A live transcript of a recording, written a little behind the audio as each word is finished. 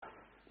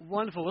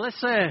Wonderful. Well,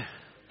 let's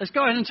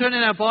go ahead and turn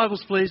in our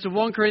Bibles, please, to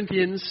 1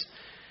 Corinthians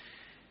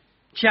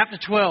chapter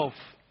 12.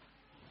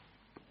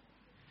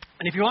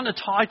 And if you want a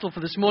title for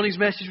this morning's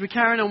message, we're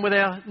carrying on with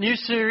our new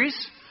series,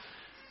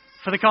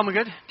 For the Common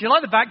Good. Do you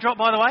like the backdrop,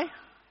 by the way?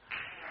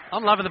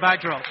 I'm loving the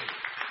backdrop.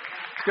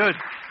 Good.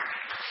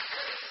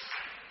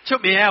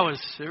 Took me hours.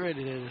 It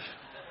really did.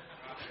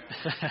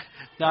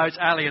 No, it's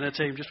Ali and her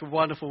team. Just a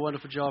wonderful,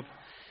 wonderful job.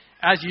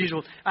 As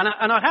usual. And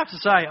I'd have to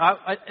say,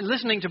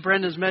 listening to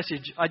Brendan's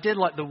message, I did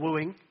like the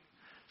wooing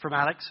from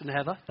Alex and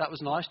Heather. That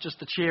was nice. Just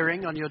the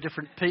cheering on your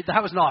different...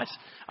 That was nice.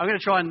 I'm going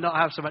to try and not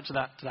have so much of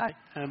that today.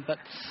 But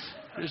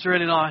it was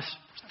really nice.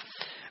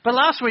 But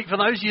last week, for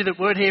those of you that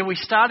weren't here, we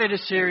started a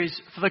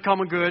series For the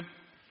Common Good.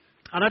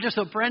 And I just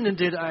thought Brendan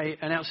did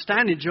an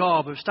outstanding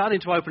job of starting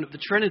to open up the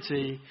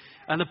Trinity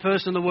and the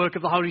person and the work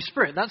of the Holy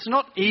Spirit. That's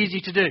not easy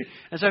to do.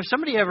 And so if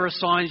somebody ever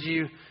assigns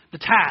you the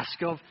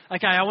task of,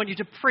 okay, I want you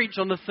to preach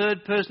on the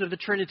third person of the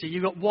Trinity,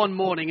 you've got one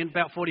morning in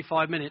about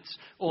 45 minutes,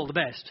 all the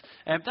best.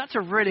 That's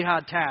a really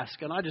hard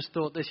task. And I just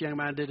thought this young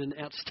man did an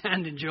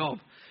outstanding job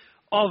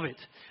of it.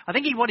 I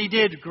think what he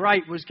did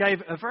great was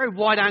gave a very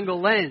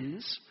wide-angle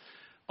lens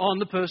on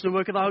the person and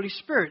work of the Holy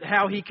Spirit,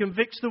 how he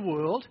convicts the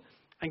world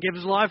and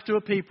gives life to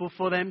a people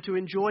for them to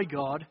enjoy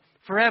God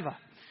forever.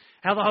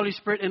 How the Holy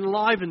Spirit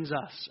enlivens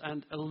us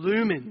and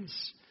illumines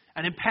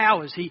and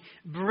empowers. He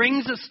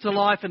brings us to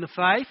life in the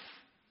faith.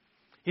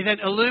 He then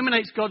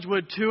illuminates God's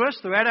word to us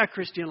throughout our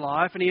Christian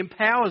life, and he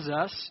empowers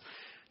us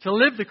to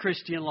live the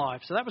Christian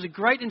life. So that was a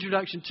great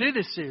introduction to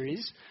this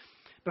series.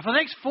 But for the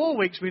next 4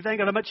 weeks, we've then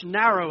got a much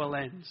narrower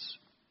lens,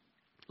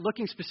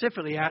 looking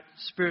specifically at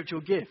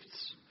spiritual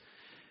gifts.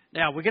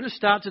 Now, we're going to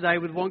start today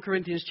with 1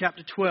 Corinthians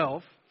chapter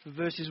 12,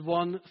 verses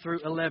 1 through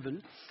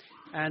 11.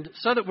 And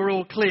so that we're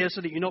all clear,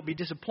 so that you'll not be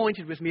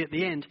disappointed with me at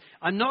the end,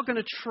 I'm not going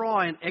to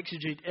try and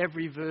exegete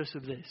every verse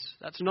of this.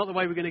 That's not the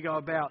way we're going to go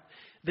about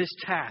this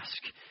task.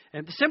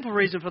 And the simple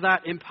reason for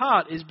that, in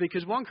part, is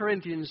because 1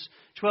 Corinthians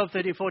 12,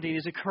 13, 14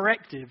 is a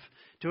corrective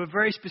to a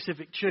very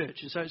specific church.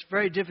 And so it's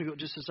very difficult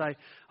just to say,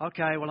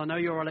 okay, well, I know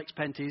you're all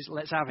ex-Penties,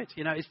 let's have it.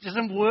 You know, it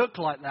doesn't work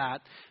like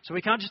that. So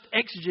we can't just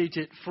exegete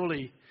it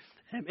fully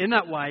in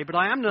that way. But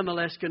I am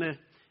nonetheless going to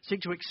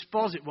seek to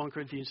exposit 1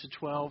 Corinthians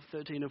 12,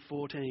 13 and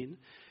 14.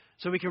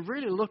 So we can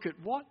really look at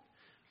what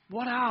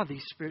are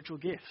these spiritual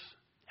gifts?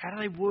 How do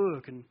they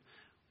work? And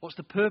what's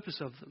the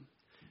purpose of them?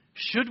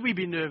 Should we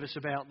be nervous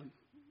about them?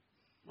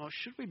 Or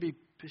should we be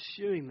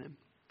pursuing them?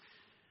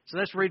 So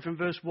let's read from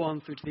verse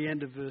 1 through to the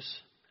end of verse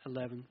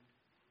 11.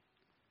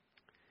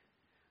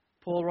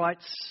 Paul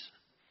writes,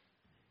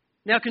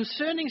 "Now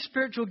concerning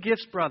spiritual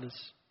gifts, brothers,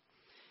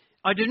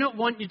 I do not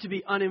want you to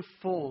be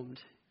uninformed.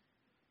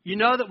 You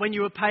know that when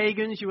you were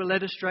pagans, you were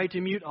led astray to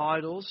mute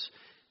idols,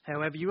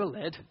 however you were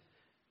led.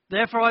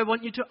 Therefore, I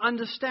want you to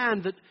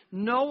understand that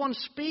no one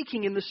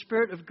speaking in the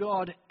Spirit of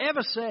God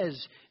ever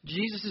says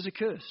Jesus is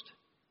accursed.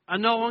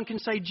 And no one can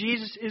say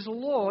Jesus is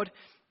Lord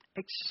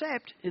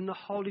except in the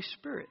Holy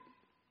Spirit.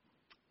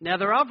 Now,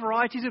 there are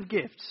varieties of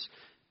gifts,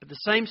 but the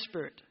same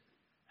Spirit.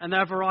 And there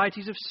are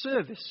varieties of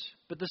service,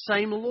 but the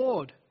same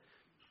Lord.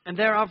 And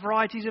there are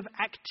varieties of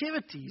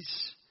activities,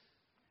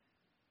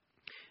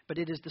 but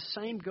it is the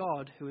same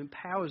God who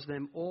empowers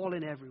them all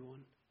in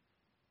everyone.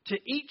 To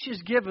each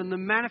is given the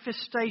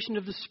manifestation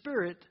of the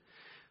Spirit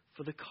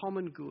for the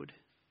common good.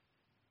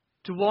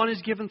 To one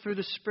is given through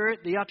the Spirit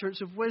the utterance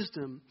of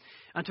wisdom,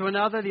 and to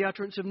another the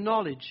utterance of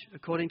knowledge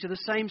according to the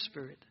same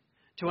Spirit.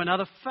 To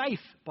another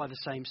faith by the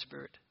same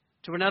Spirit.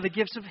 To another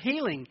gifts of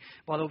healing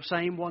by the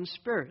same one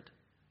Spirit.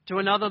 To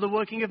another the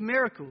working of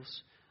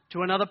miracles.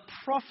 To another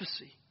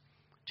prophecy.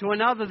 To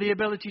another the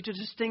ability to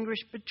distinguish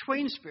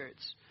between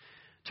spirits.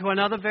 To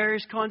another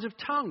various kinds of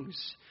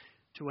tongues.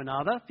 To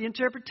another the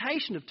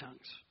interpretation of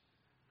tongues.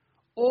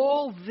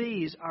 All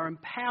these are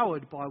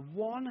empowered by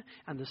one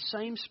and the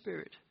same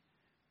Spirit,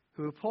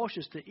 who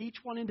apportions to each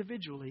one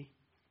individually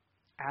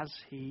as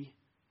he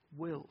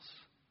wills."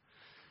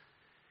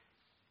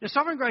 Now,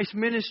 Sovereign Grace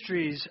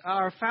Ministries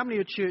are a family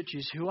of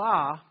churches who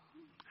are,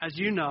 as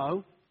you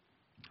know,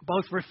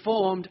 both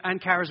reformed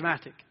and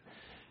charismatic.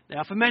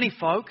 Now, for many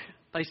folk,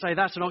 they say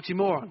that's an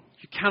oxymoron.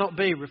 You cannot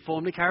be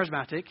reformed and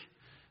charismatic.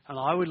 And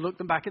I would look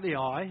them back in the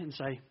eye and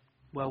say,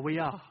 well, we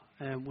are.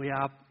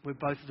 We're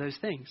both of those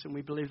things. And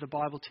we believe the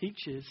Bible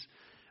teaches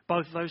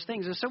both of those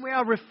things. And so we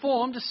are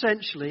reformed,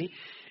 essentially,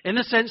 in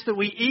the sense that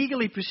we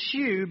eagerly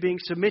pursue being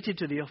submitted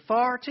to the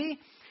authority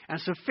and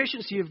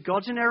sufficiency of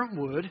God's inerrant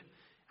word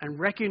and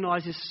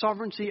recognize his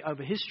sovereignty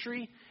over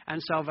history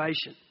and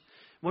salvation.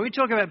 When we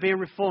talk about being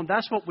reformed,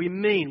 that's what we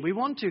mean. We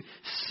want to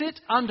sit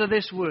under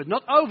this word,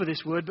 not over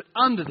this word, but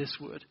under this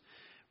word.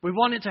 We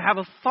want it to have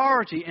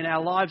authority in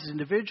our lives as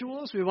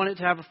individuals. We want it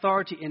to have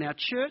authority in our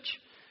church.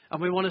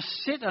 And we want to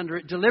sit under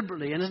it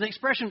deliberately. And as an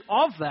expression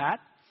of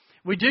that,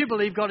 we do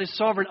believe God is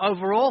sovereign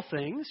over all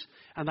things,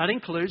 and that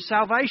includes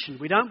salvation.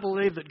 We don't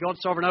believe that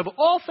God's sovereign over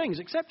all things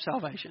except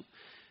salvation.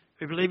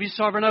 We believe he's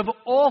sovereign over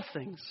all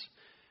things.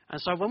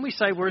 And so when we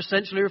say we're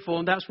essentially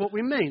reformed, that's what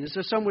we mean. And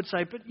so some would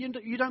say, but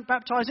you don't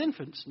baptize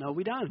infants. No,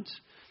 we don't.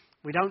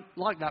 We don't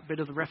like that bit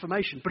of the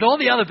Reformation. But all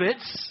the other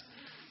bits,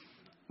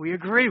 we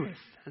agree with.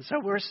 And so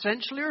we're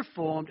essentially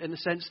Reformed in the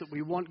sense that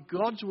we want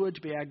God's Word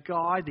to be our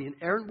guide, the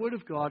inerrant Word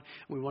of God,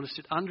 and we want to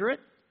sit under it.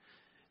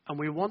 And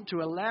we want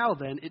to allow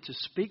then it to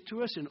speak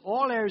to us in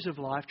all areas of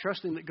life,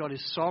 trusting that God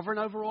is sovereign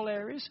over all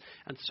areas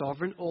and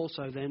sovereign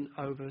also then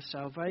over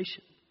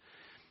salvation.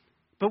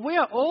 But we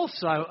are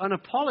also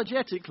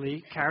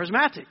unapologetically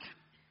charismatic.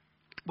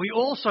 We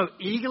also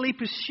eagerly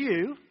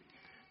pursue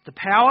the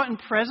power and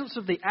presence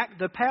of the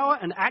power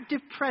and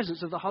active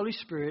presence of the Holy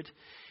Spirit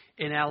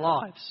in our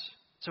lives.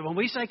 So when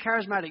we say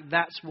charismatic,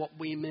 that's what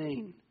we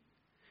mean.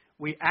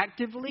 We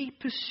actively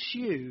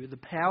pursue the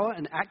power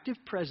and active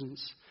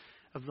presence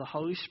of the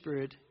Holy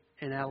Spirit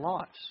in our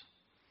lives.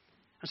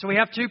 And so we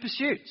have two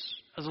pursuits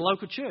as a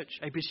local church.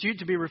 A pursuit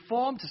to be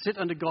reformed, to sit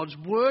under God's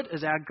Word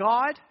as our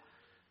guide,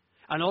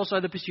 and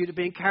also the pursuit of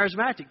being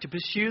charismatic, to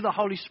pursue the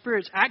Holy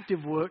Spirit's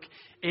active work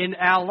in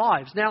our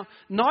lives. Now,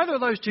 neither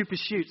of those two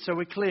pursuits, so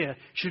we're clear,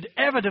 should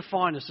ever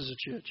define us as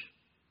a church.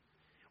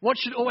 What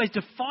should always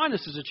define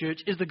us as a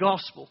church is the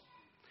gospel.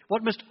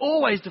 What must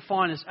always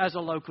define us as a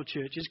local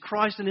church is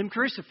Christ and Him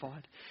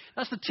crucified.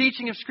 That's the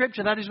teaching of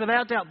Scripture. That is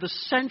without doubt the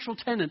central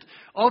tenet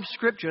of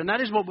Scripture. And that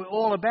is what we're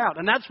all about.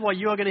 And that's why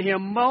you are going to hear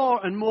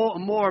more and more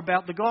and more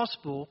about the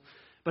gospel,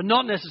 but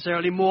not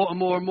necessarily more and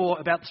more and more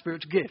about the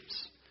spiritual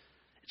gifts.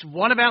 It's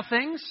one of our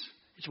things.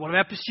 It's one of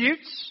our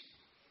pursuits.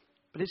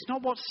 But it's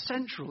not what's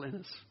central in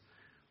us.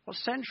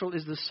 What's central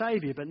is the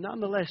Saviour. But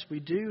nonetheless, we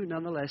do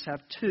nonetheless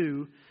have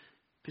two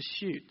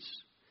pursuits.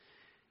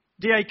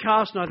 D.A.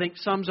 Carson, I think,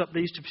 sums up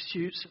these two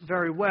pursuits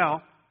very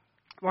well.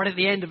 Right at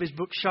the end of his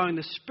book, Showing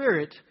the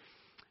Spirit,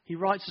 he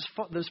writes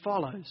as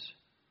follows.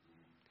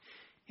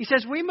 He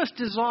says, we must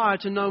desire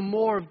to know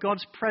more of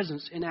God's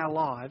presence in our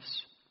lives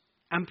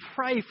and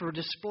pray for a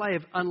display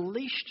of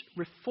unleashed,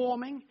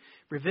 reforming,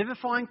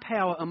 revivifying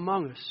power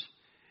among us,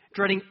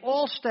 dreading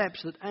all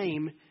steps that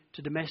aim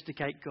to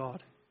domesticate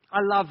God.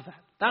 I love that.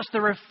 That's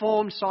the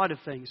reformed side of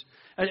things.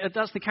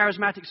 That's the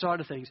charismatic side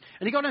of things.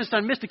 And you've got to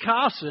understand,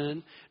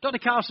 Dr.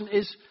 Carson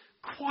is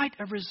quite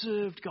a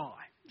reserved guy.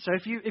 So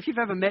if you've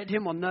ever met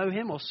him or know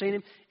him or seen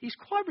him, he's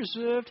quite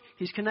reserved.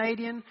 He's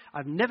Canadian.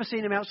 I've never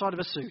seen him outside of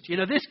a suit. You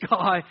know, this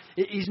guy,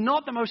 he's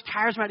not the most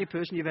charismatic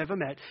person you've ever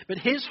met. But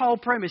his whole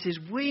premise is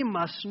we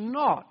must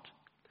not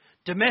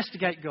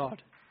domesticate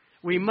God.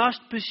 We must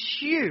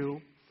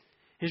pursue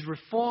His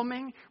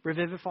reforming,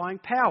 revivifying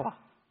power.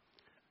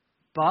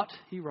 But,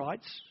 he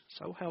writes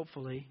so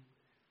helpfully,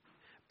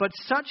 but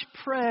such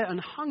prayer and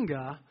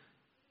hunger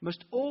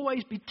must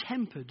always be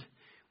tempered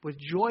with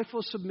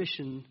joyful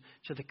submission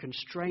to the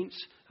constraints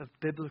of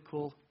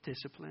biblical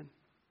discipline.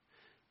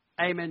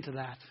 Amen to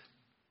that.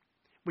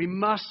 We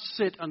must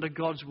sit under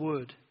God's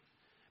Word.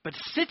 But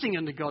sitting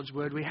under God's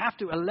Word, we have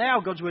to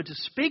allow God's Word to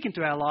speak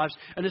into our lives.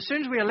 And as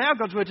soon as we allow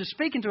God's Word to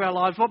speak into our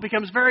lives, what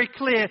becomes very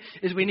clear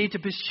is we need to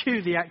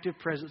pursue the active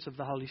presence of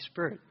the Holy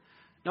Spirit.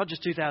 Not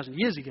just 2,000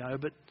 years ago,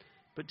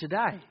 but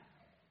today,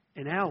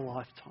 in our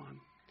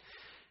lifetime.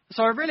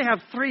 So I really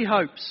have three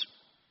hopes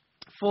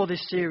for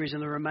this series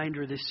and the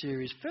remainder of this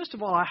series. First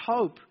of all, I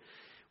hope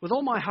with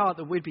all my heart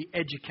that we'd be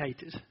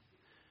educated,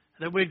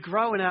 that we'd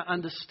grow in our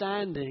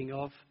understanding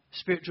of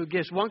spiritual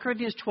gifts. 1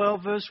 Corinthians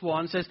 12 verse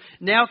 1 says,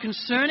 now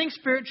concerning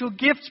spiritual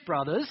gifts,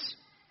 brothers,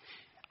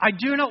 I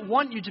do not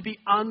want you to be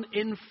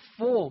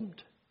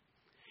uninformed.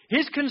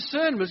 His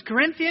concern was,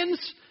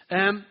 Corinthians,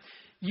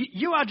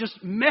 you are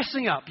just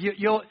messing up.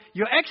 You're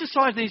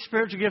exercising these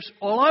spiritual gifts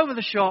all over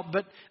the shop,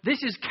 but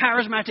this is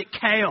charismatic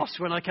chaos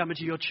when I come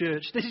into your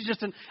church. This is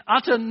just an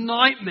utter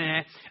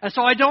nightmare. And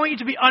so I don't want you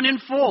to be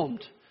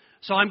uninformed.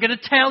 So I'm going to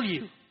tell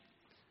you.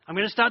 I'm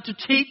going to start to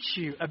teach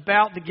you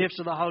about the gifts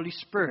of the Holy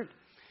Spirit.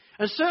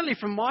 And certainly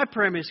from my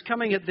premise,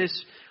 coming at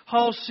this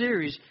whole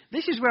series,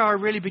 this is where I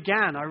really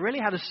began. I really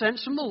had a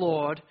sense from the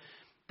Lord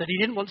that He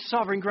didn't want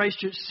Sovereign Grace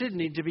Church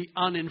Sydney to be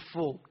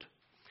uninformed.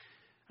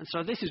 And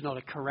so this is not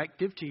a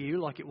corrective to you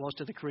like it was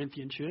to the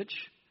Corinthian church.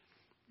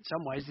 In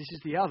some ways, this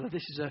is the other.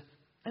 This is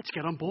let's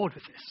get on board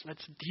with this.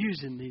 Let's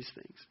use in these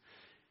things.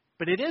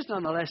 But it is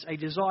nonetheless a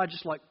desire,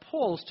 just like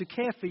Paul's, to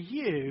care for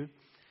you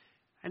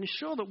and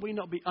ensure that we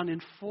not be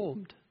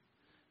uninformed,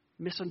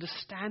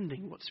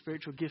 misunderstanding what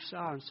spiritual gifts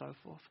are and so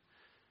forth.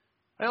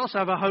 I also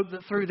have a hope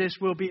that through this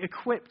we'll be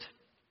equipped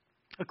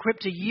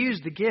to use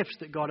the gifts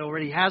that God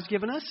already has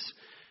given us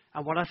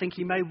and what I think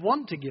He may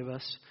want to give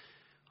us.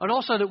 And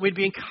also that we'd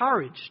be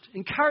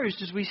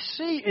encouraged as we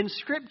see in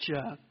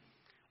Scripture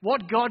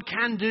what God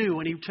can do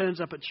when He turns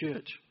up at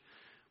church.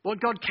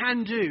 What God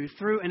can do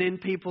through and in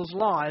people's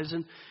lives.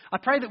 And I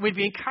pray that we'd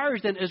be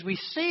encouraged then as we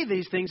see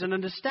these things and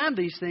understand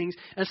these things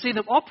and see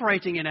them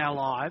operating in our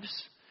lives,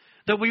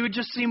 that we would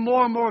just see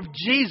more and more of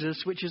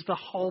Jesus, which is the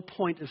whole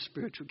point of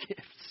spiritual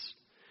gifts.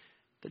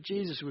 That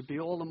Jesus would be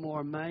all the more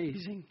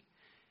amazing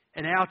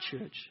in our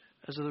church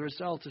as a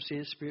result of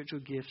seeing spiritual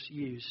gifts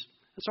used.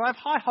 And so I have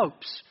high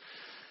hopes.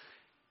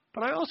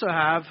 But I also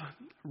have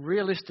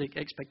realistic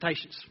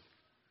expectations.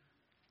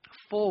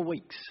 4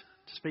 weeks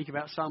to speak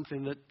about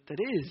something that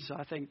is,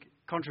 I think,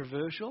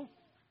 controversial,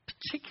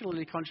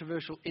 particularly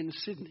controversial in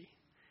Sydney.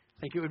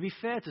 think it would be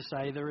fair to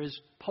say there is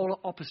polar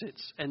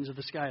opposites ends of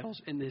the scales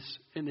in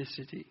this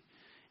city.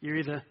 You're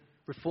either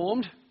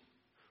Reformed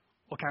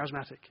or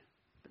charismatic,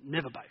 but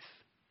never both.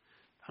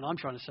 And I'm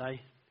trying to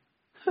say,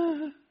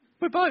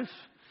 we're both.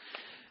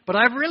 But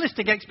I have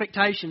realistic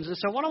expectations, and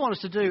so what I want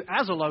us to do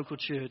as a local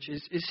church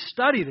is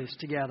study this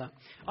together.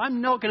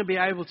 I'm not going to be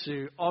able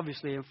to,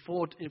 obviously, in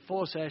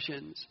four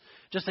sessions,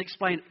 just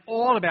explain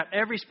all about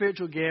every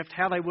spiritual gift,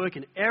 how they work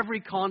in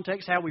every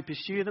context, how we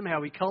pursue them,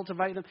 how we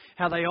cultivate them,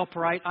 how they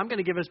operate. I'm going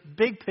to give us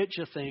big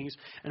picture things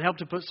and help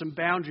to put some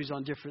boundaries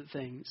on different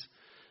things.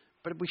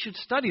 But we should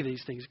study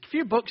these things. A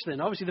few books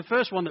then. Obviously, the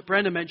first one that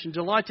Brenda mentioned,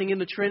 Delighting in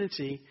the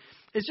Trinity,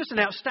 is just an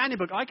outstanding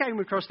book. I came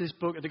across this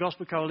book at the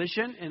Gospel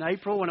Coalition in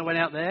April when I went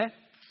out there.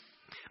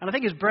 And I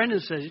think as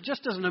Brendan says, it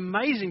just does an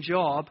amazing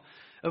job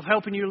of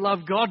helping you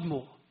love God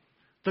more.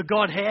 The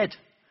Godhead,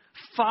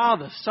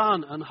 Father,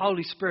 Son, and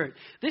Holy Spirit.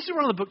 This is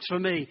one of the books for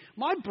me.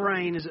 My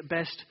brain is at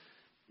best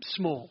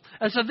small.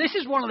 And so this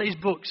is one of these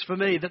books for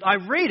me that I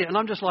read it and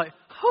I'm just like,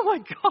 oh my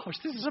gosh,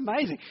 this is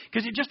amazing.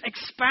 Because it just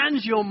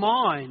expands your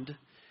mind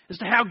as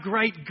to how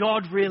great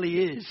God really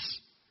is,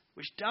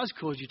 which does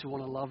cause you to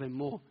want to love him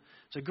more.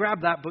 So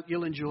grab that book,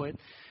 you'll enjoy it.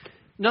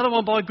 Another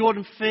one by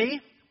Gordon Fee,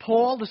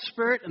 Paul, the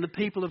Spirit and the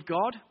People of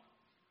God.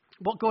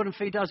 What Gordon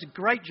Fee does, a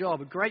great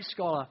job, a great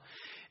scholar,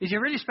 is he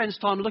really spends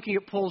time looking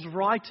at Paul's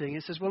writing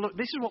and says, well, look,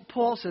 this is what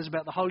Paul says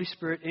about the Holy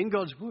Spirit in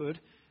God's Word,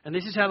 and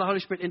this is how the Holy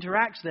Spirit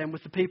interacts then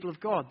with the people of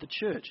God, the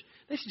church.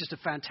 This is just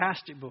a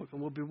fantastic book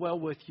and will be well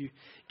worth you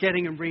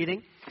getting and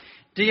reading.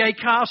 D.A.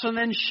 Carson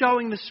then,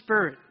 Showing the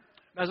Spirit.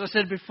 As I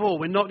said before,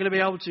 we're not going to be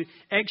able to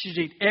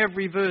exegete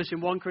every verse in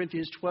 1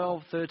 Corinthians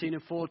 12, 13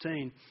 and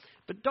 14.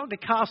 But Dr.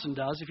 Carson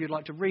does, if you'd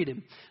like to read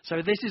him. So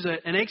this is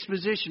an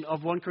exposition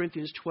of 1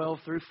 Corinthians 12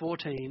 through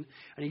 14,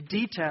 and he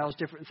details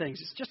different things.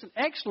 It's just an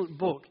excellent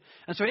book.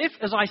 And so if,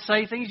 as I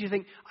say things, you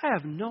think, I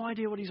have no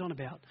idea what he's on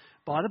about,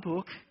 buy the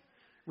book,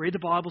 read the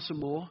Bible some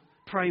more,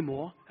 pray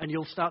more, and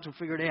you'll start to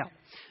figure it out.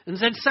 And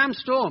then Sam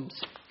Storms,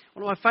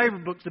 one of my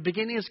favourite books, The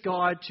Beginner's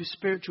Guide to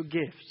Spiritual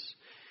Gifts.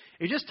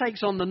 He just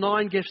takes on the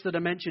 9 gifts that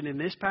are mentioned in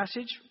this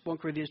passage, 1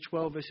 Corinthians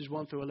 12, verses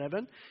 1 through 11,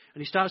 and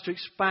he starts to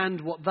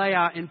expand what they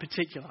are in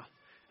particular.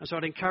 And so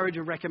I'd encourage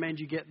and recommend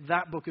you get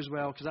that book as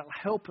well, because that will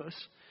help us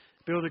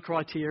build a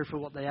criteria for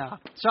what they are.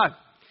 So,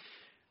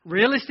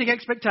 realistic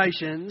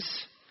expectations,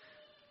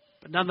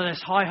 but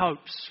nonetheless high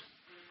hopes.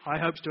 High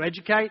hopes to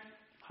educate,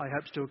 high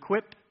hopes to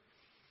equip,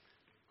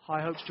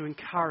 high hopes to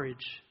encourage.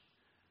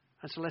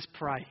 And so let's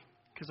pray,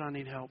 because I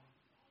need help.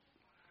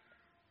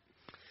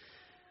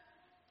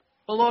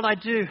 Well, Lord, I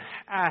do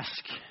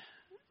ask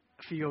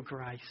for your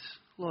grace.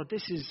 Lord,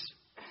 this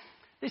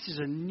is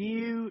a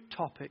new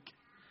topic.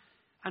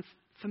 And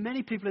for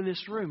many people in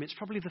this room, it's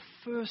probably the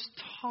first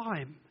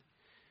time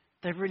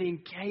they've really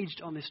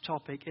engaged on this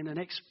topic in an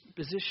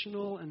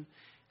expositional and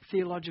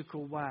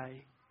theological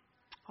way.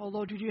 Oh,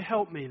 Lord, would you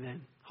help me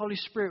then? Holy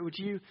Spirit, would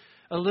you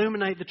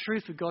illuminate the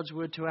truth of God's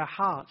word to our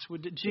hearts?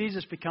 Would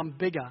Jesus become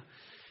bigger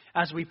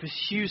as we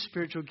pursue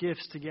spiritual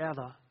gifts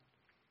together?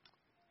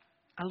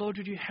 And Lord,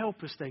 would you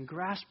help us then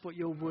grasp what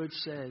your word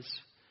says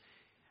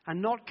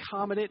and not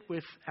come at it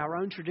with our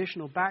own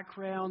traditional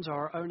backgrounds or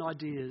our own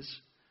ideas,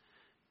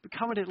 but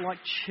come at it like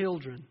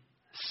children,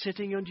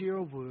 sitting under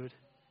your word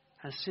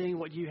and seeing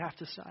what you have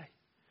to say.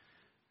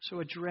 So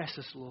address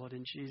us, Lord,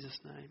 in Jesus'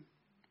 name.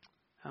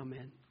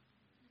 Amen.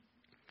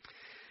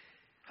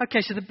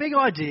 Okay, so the big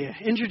idea,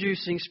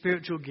 introducing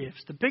spiritual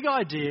gifts. The big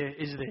idea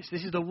is this.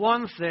 This is the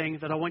one thing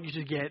that I want you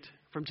to get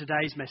from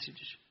today's message.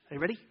 Are you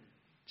ready?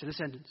 It's in a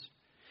sentence.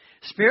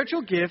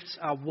 Spiritual gifts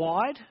are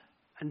wide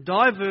and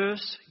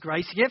diverse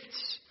grace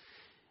gifts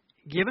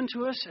given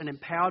to us and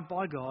empowered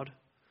by God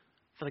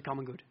for the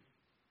common good.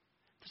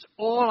 That's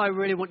all I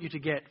really want you to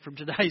get from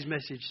today's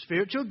message.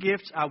 Spiritual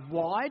gifts are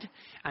wide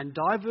and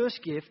diverse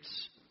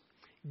gifts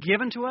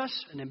given to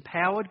us and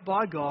empowered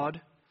by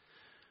God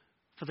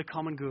for the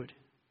common good.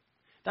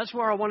 That's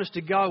where I want us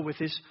to go with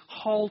this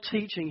whole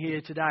teaching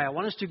here today. I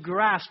want us to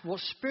grasp what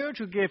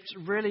spiritual gifts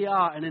really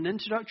are in an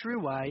introductory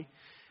way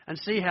and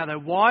see how they're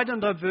wide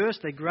and diverse.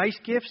 They're grace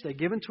gifts. They're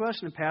given to us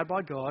and empowered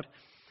by God.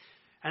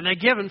 And they're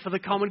given for the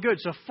common good.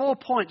 So 4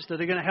 points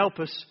that are going to help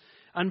us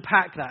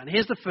unpack that. And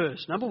here's the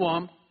first. Number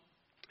 1,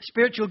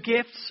 spiritual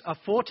gifts are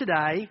for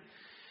today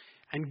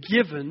and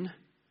given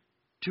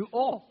to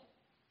all.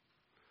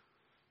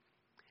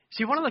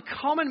 See, one of the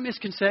common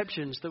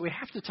misconceptions that we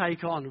have to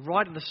take on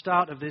right at the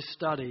start of this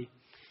study,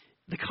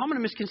 the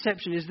common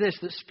misconception is this,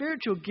 that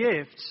spiritual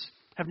gifts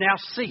have now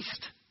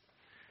ceased,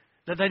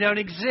 that they don't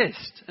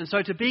exist. And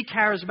so to be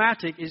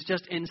charismatic is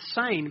just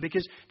insane,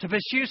 because to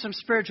pursue some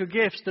spiritual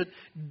gifts that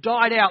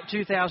died out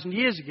 2,000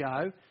 years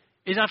ago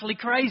is utterly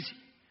crazy.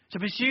 To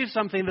pursue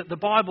something that the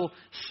Bible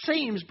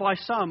seems by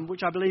some,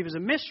 which I believe is a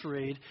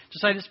misread, to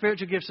say that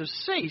spiritual gifts have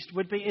ceased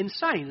would be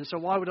insane. And so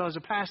why would I as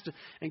a pastor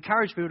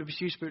encourage people to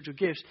pursue spiritual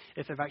gifts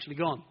if they've actually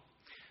gone?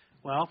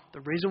 Well, the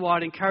reason why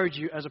I'd encourage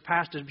you as a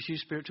pastor to pursue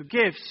spiritual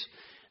gifts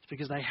is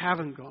because they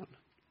haven't gone.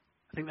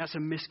 I think that's a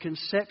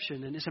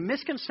misconception. And it's a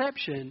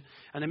misconception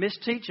and a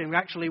misteaching of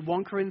actually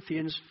 1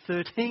 Corinthians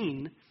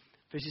 13,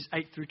 verses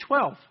 8 through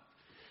 12.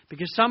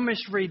 Because some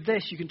misread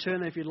this, you can turn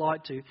there if you'd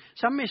like to.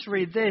 Some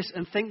misread this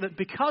and think that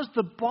because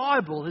the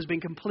Bible has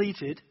been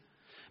completed,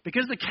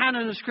 because the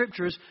canon of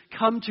Scripture has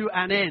come to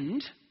an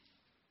end,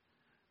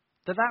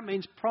 that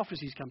means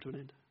prophecies come to an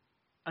end,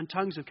 and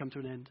tongues have come to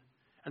an end,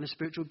 and the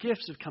spiritual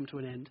gifts have come to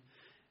an end.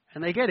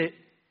 And they get it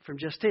from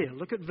just here.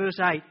 Look at verse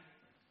 8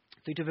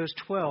 through to verse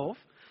 12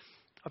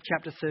 of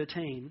chapter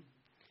 13.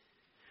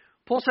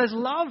 Paul says,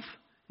 love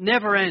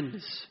never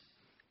ends.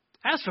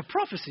 As for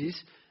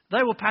prophecies,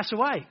 they will pass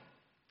away.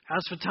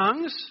 As for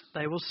tongues,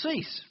 they will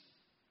cease.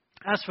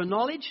 As for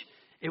knowledge,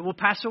 it will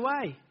pass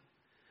away.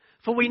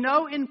 For we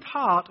know in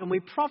part and we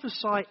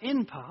prophesy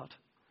in part.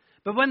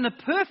 But when the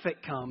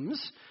perfect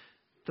comes,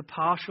 the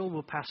partial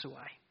will pass away.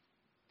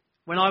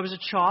 When I was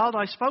a child,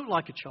 I spoke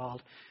like a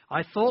child.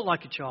 I thought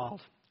like a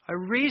child. I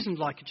reasoned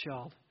like a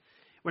child.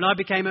 When I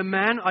became a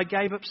man, I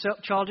gave up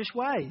childish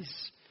ways.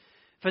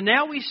 For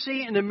now we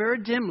see in a mirror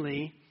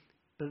dimly,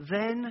 but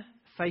then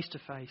face to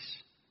face.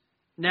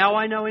 Now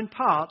I know in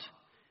part,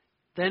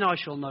 then I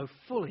shall know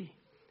fully,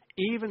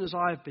 even as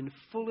I have been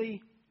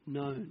fully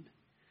known.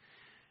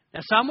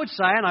 Now some would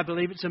say, and I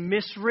believe it's a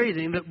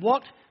misreading, that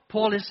what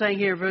Paul is saying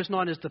here in verse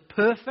 9 is the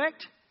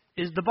perfect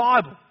is the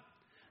Bible.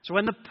 So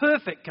when the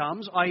perfect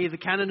comes, i.e. the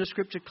canon of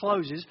Scripture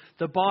closes,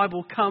 the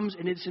Bible comes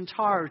in its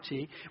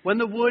entirety. When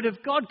the Word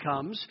of God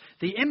comes,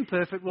 the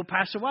imperfect will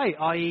pass away,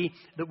 i.e.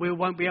 that we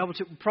won't be able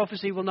to,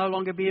 prophecy will no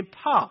longer be in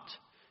part.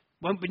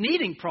 Won't be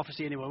needing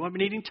prophecy anymore, won't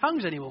be needing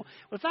tongues anymore.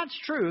 Well, if that's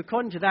true,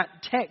 according to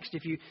that text,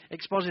 if you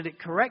exposit it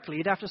correctly,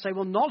 you'd have to say,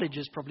 well, knowledge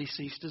has probably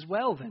ceased as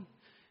well then,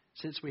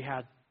 since we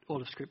had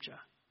all of Scripture.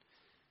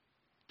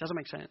 Doesn't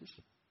make sense.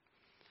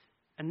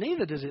 And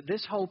neither does it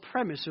this whole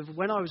premise of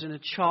when I was in a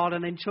child,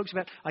 and then talks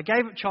about, I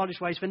gave up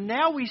childish ways, for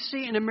now we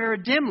see in a mirror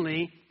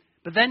dimly,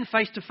 but then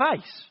face to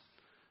face.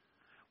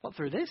 What,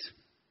 through this?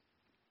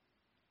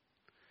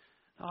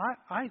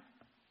 I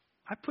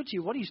put to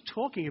you, what he's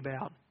talking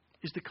about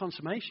is the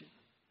consummation.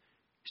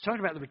 He's talking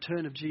about the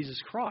return of Jesus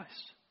Christ.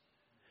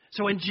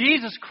 So when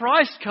Jesus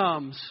Christ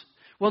comes,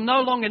 we'll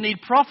no longer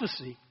need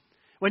prophecy.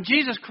 When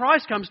Jesus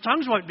Christ comes,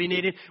 tongues won't be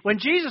needed. When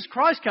Jesus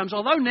Christ comes,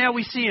 although now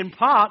we see in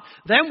part,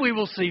 then we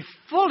will see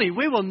fully.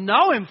 We will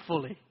know Him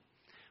fully.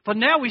 For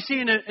now we see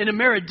in a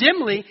mirror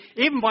dimly,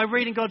 even by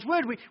reading God's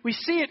Word, we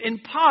see it in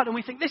part and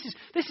we think this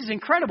is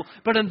incredible.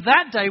 But in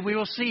that day we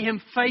will see Him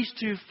face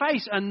to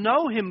face and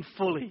know Him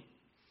fully.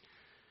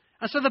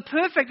 And so the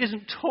perfect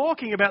isn't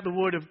talking about the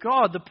Word of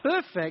God. The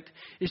perfect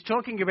is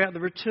talking about the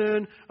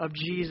return of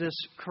Jesus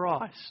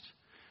Christ.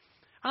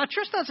 And I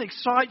trust that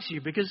excites you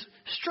because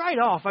straight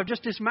off I've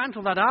just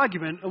dismantled that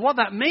argument. And what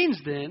that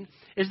means then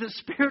is that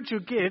spiritual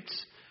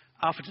gifts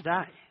are for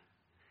today.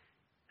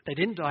 They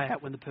didn't die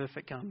out when the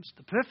perfect comes.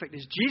 The perfect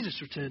is Jesus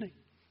returning.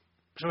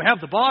 So we have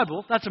the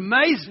Bible. That's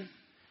amazing.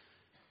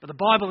 But the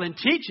Bible then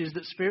teaches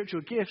that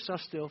spiritual gifts are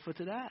still for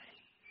today.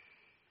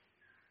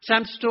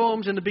 Sam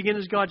Storms in the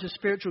Beginner's Guide to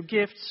Spiritual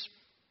Gifts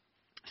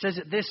says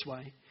it this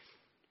way.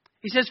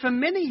 He says, for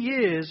many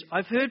years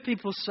I've heard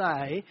people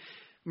say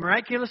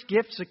miraculous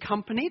gifts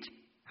accompanied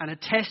and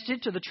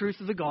attested to the truth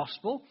of the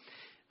gospel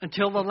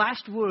until the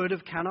last word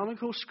of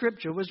canonical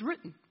Scripture was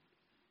written.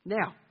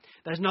 Now,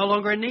 there's no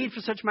longer a need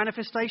for such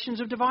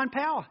manifestations of divine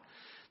power.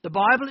 The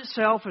Bible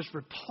itself has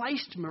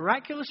replaced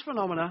miraculous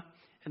phenomena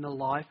in the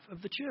life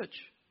of the church.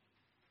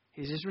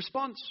 Here's his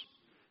response.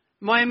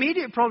 My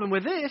immediate problem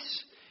with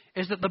this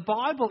is that the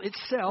Bible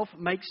itself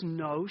makes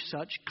no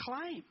such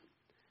claim.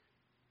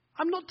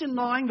 I'm not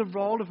denying the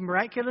role of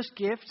miraculous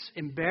gifts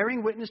in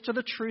bearing witness to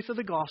the truth of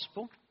the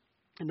gospel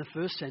in the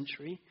first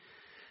century,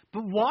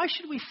 but why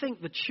should we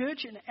think the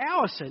church in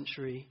our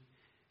century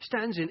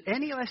stands in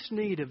any less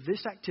need of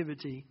this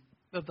activity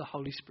of the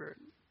Holy Spirit?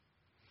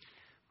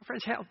 My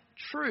friends, how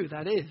true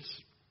that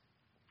is.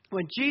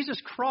 When Jesus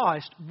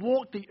Christ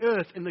walked the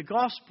earth in the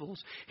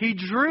Gospels, He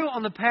drew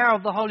on the power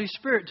of the Holy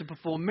Spirit to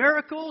perform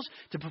miracles,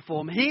 to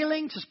perform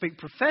healing, to speak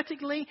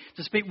prophetically,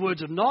 to speak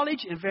words of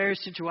knowledge in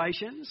various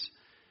situations.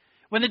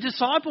 When the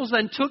disciples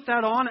then took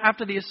that on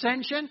after the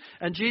ascension,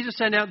 and Jesus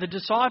sent out the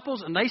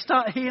disciples, and they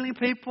start healing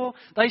people,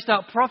 they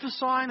start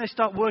prophesying, they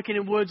start working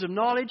in words of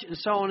knowledge, and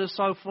so on and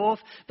so forth.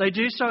 They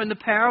do so in the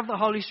power of the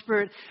Holy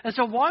Spirit. And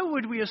so why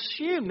would we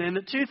assume then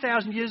that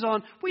 2,000 years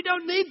on, we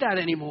don't need that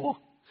anymore?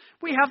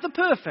 We have the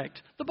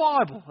perfect, the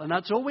Bible, and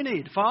that's all we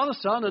need. Father,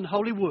 Son, and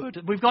Holy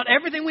Word. We've got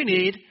everything we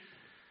need.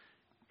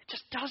 It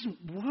just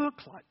doesn't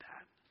work like that.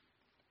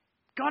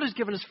 God has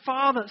given us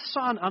Father,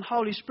 Son, and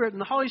Holy Spirit,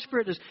 and the Holy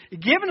Spirit has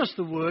given us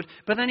the Word,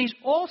 but then He's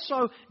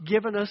also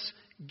given us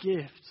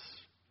gifts.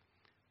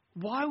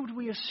 Why would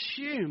we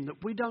assume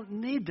that we don't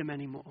need them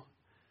anymore?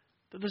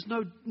 That there's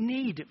no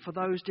need for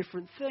those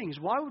different things?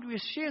 Why would we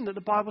assume that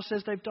the Bible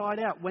says they've died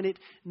out when it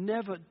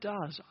never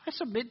does? I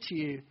submit to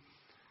you,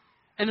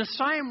 in the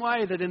same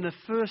way that in the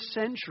first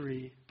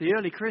century, the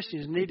early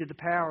Christians needed the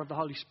power of the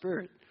Holy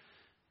Spirit,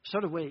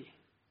 so do we.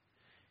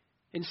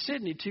 In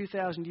Sydney,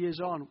 2,000 years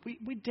on,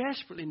 we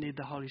desperately need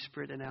the Holy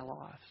Spirit in our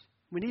lives.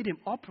 We need Him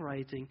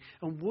operating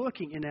and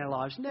working in our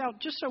lives. Now,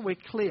 just so we're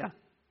clear,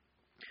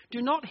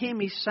 do not hear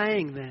me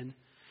saying then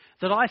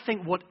that I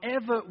think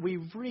whatever we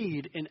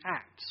read in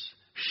Acts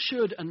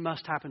should and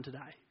must happen today.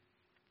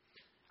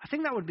 I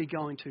think that would be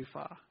going too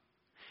far.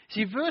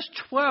 See, verse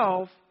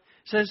 11,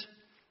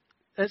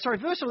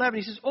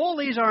 he says, all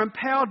these are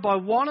empowered by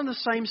one and the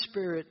same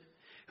Spirit,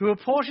 who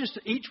apportions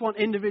to each one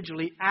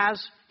individually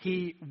as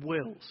he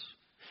wills.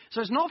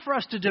 So it's not for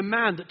us to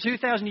demand that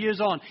 2,000 years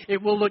on,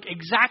 it will look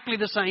exactly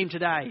the same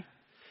today.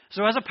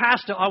 So as a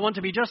pastor, I want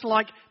to be just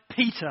like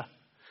Peter.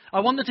 I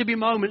want there to be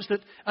moments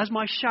that as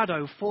my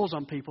shadow falls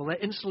on people, they're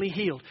instantly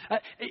healed.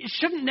 It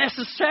shouldn't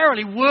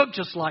necessarily work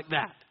just like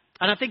that.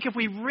 And I think if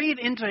we read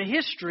into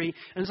history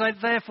and say,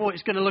 therefore,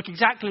 it's going to look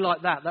exactly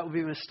like that, that would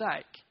be a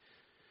mistake.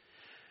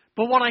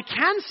 But what I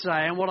can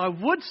say, and what I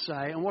would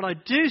say, and what I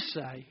do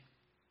say,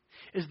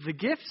 is the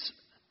gifts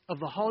of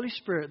the Holy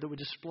Spirit that were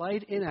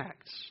displayed in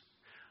Acts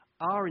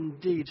are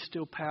indeed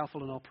still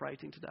powerful and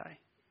operating today.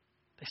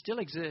 They still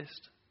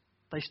exist.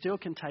 They still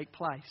can take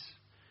place.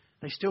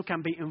 They still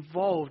can be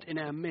involved in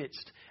our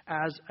midst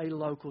as a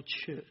local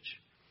church.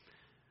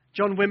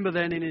 John Wimber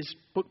then, in his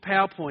book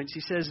PowerPoints,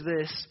 he says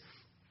this.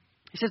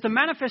 He says, the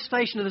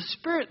manifestation of the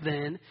Spirit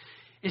then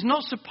is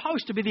not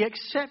supposed to be the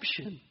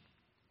exception.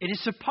 It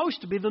is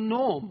supposed to be the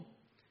norm.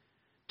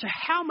 To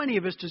how many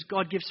of us does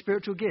God give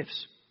spiritual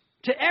gifts?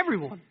 To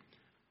everyone.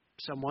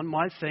 Someone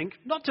might think,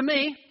 not to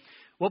me.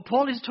 What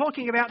Paul is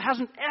talking about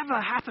hasn't ever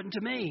happened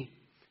to me.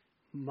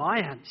 My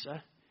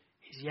answer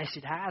is yes,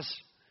 it has.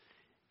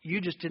 You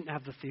just didn't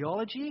have the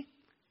theology,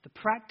 the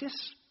practice,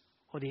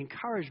 or the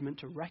encouragement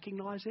to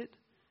recognize it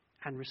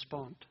and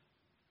respond.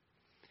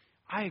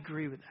 I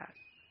agree with that.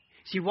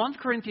 See, 1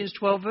 Corinthians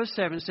 12 verse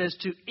 7 says,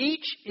 to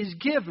each is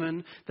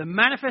given the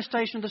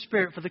manifestation of the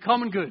Spirit for the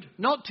common good.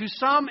 Not to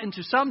some and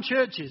to some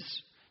churches.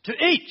 To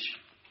each.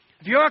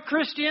 If you're a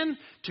Christian,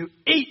 to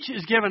each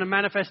is given a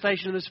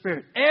manifestation of the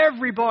Spirit.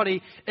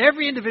 Everybody,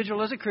 every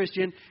individual as a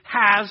Christian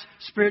has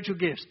spiritual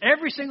gifts.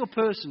 Every single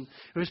person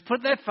who has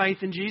put their faith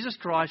in Jesus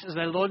Christ as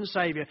their Lord and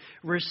Savior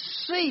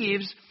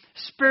receives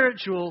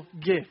spiritual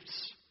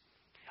gifts.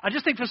 I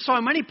just think for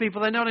so many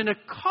people, they're not in a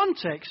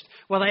context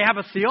where they have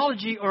a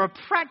theology or a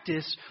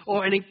practice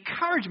or an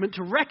encouragement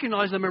to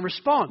recognize them and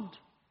respond.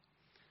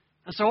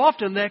 And so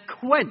often they're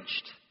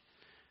quenched.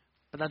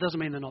 But that doesn't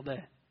mean they're not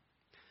there.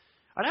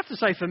 I'd have to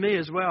say for me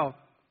as well,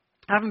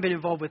 I haven't been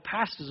involved with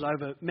pastors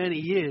over many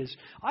years.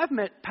 I've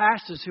met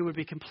pastors who would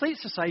be complete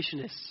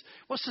cessationists.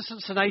 What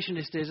a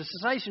cessationist is?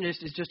 A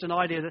cessationist is just an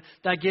idea that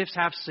their gifts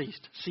have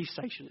ceased.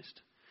 Cessationist.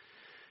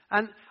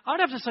 And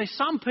I'd have to say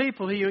some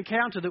people who you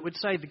encounter that would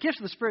say the gifts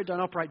of the Spirit don't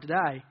operate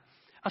today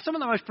are some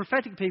of the most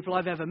prophetic people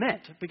I've ever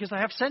met because they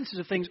have senses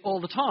of things all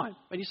the time.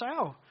 And you say,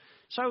 oh,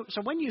 so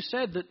when you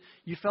said that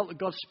you felt that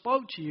God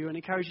spoke to you and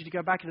encouraged you to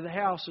go back into the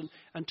house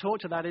and talk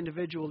to that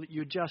individual that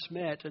you just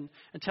met and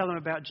tell them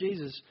about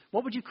Jesus,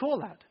 what would you call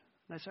that?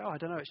 And they say, oh, I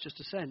don't know, it's just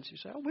a sense. You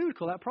say, oh, we would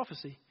call that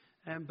prophecy.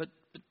 But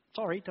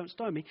sorry, don't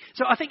stone me.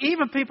 So I think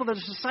even people that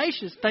are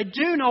cessationists, they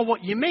do know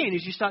what you mean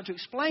as you start to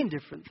explain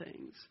different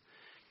things.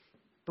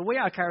 But we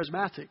are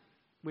charismatic.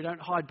 We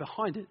don't hide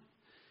behind it.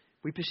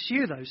 We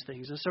pursue those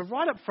things. And so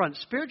right up front,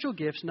 spiritual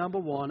gifts, number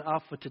one,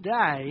 are for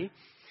today,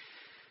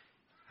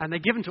 and they're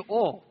given to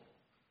all.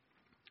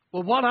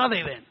 Well, what are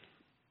they then?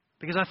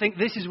 Because I think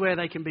this is where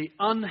they can be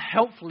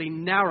unhelpfully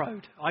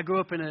narrowed. I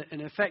grew up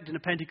in a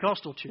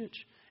Pentecostal church.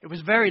 It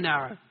was very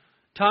narrow.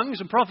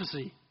 Tongues and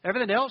prophecy.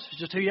 Everything else is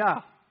just who you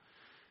are.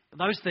 But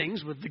those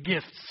things were the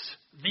gifts.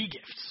 The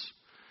gifts.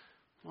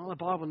 Well, the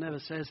Bible never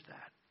says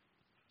that.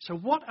 So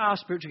what are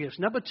spiritual gifts?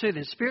 Number two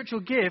then,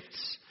 spiritual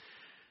gifts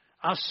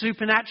are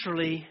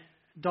supernaturally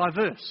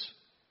diverse.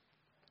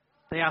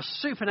 They are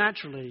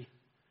supernaturally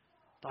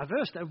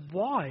diverse. They're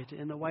wide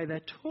in the way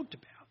they're talked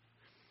about.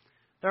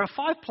 There are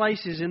 5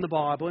 places in the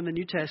Bible, in the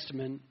New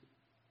Testament,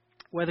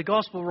 where the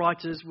gospel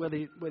writers, where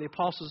the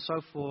apostles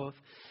and so forth,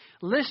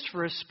 list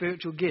for us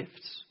spiritual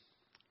gifts.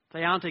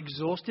 They aren't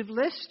exhaustive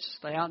lists.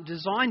 They aren't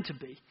designed to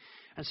be.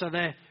 And so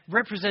they're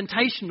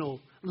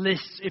representational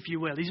lists, if you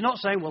will. He's not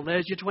saying, well,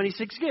 there's your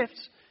 26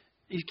 gifts.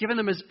 He's given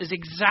them as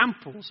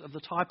examples of the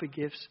type of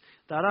gifts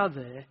that are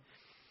there.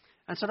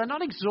 And so they're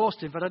not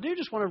exhaustive, but I do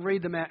just want to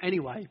read them out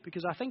anyway,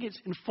 because I think it's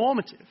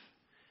informative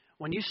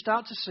when you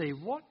start to see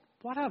what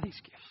are these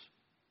gifts?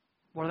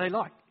 What are they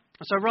like?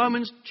 And so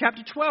Romans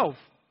chapter 12,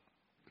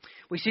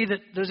 we see that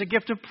there's a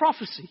gift of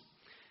prophecy,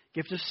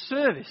 gift of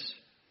service,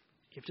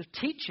 gift of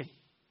teaching,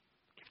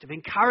 gift of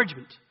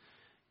encouragement,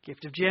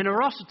 gift of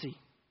generosity,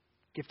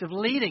 gift of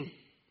leading,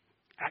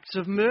 acts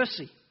of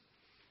mercy.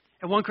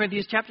 In 1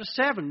 Corinthians chapter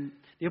 7,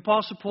 the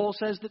Apostle Paul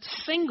says that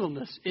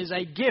singleness is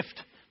a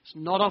gift. It's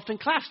not often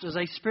classed as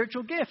a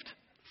spiritual gift.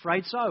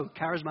 Afraid so,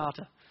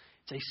 charismata.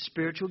 It's a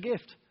spiritual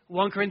gift.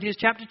 1 Corinthians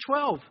chapter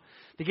 12,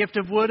 the gift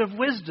of word of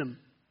wisdom,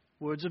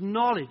 words of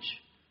knowledge,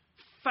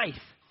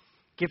 faith,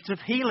 gifts of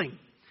healing,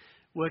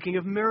 working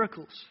of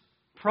miracles,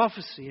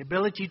 prophecy,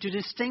 ability to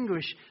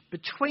distinguish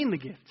between the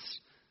gifts,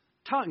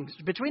 tongues,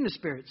 between the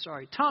spirits,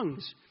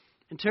 tongues,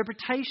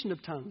 interpretation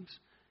of tongues,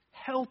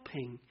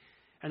 helping,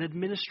 and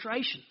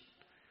administration.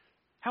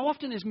 How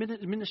often is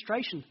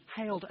administration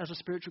hailed as a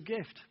spiritual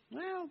gift?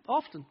 Well,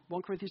 often.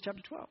 1 Corinthians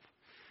chapter 12.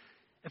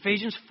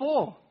 Ephesians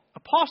 4.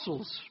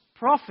 Apostles,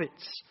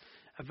 prophets,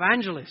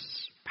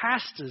 evangelists,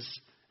 pastors,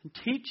 and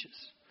teachers.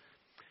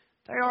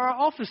 They are our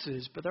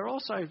offices, but they're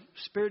also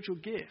spiritual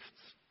gifts.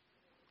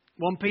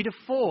 1 Peter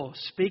 4.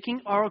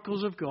 Speaking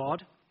oracles of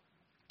God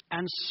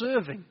and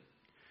serving.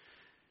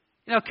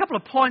 You know, a couple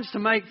of points to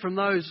make from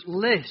those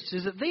lists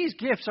is that these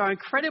gifts are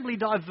incredibly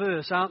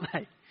diverse, aren't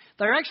they?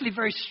 They're actually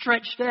very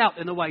stretched out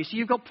in a way. So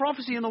you've got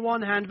prophecy on the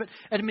one hand, but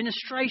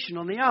administration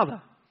on the other.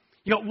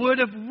 You've got word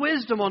of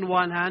wisdom on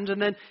one hand,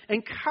 and then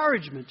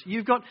encouragement.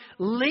 You've got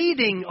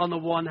leading on the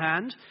one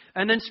hand,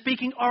 and then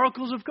speaking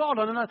oracles of God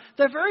on another.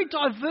 They're very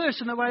diverse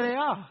in the way they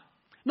are.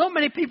 Not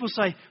many people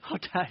say, oh,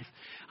 Dave,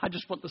 I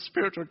just want the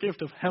spiritual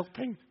gift of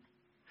helping.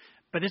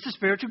 But it's a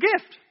spiritual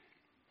gift.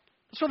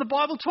 That's what the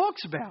Bible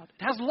talks about.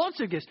 It has lots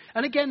of gifts.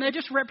 And again, they're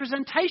just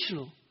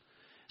representational.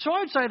 So I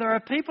would say there are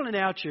people in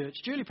our church,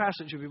 Julie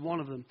Passett should be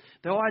one of them,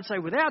 that I'd say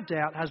without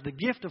doubt has the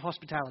gift of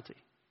hospitality.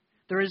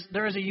 There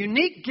is a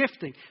unique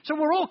gifting. So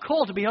we're all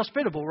called to be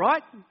hospitable,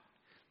 right?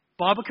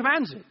 Bible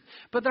commands it.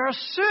 But there are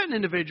certain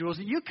individuals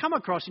that you come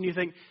across and you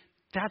think,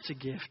 that's a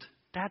gift.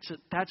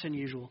 That's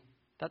unusual.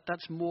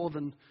 That's more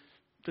than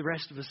the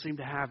rest of us seem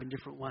to have in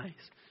different ways.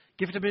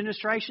 Gift of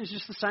administration is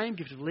just the same.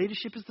 Gift of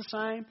leadership is the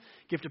same.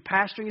 Gift of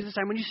pastoring is the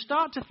same. When you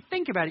start to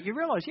think about it, you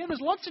realize,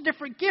 there's lots of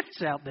different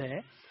gifts out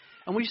there.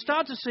 And we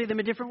start to see them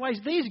in different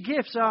ways. These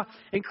gifts are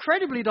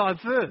incredibly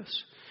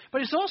diverse.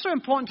 But it's also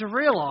important to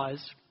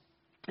realize,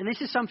 and this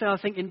is something I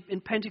think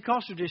in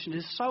Pentecostal tradition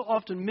is so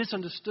often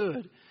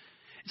misunderstood.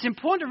 It's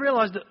important to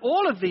realize that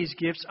all of these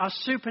gifts are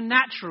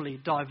supernaturally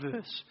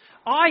diverse.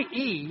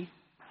 I.e.,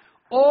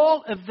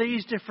 all of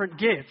these different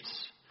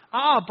gifts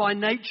are by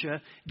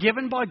nature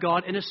given by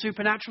God in a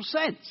supernatural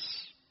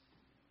sense.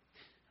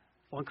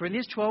 1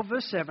 Corinthians 12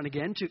 verse 7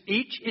 again, to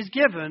each is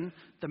given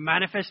the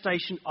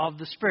manifestation of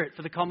the Spirit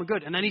for the common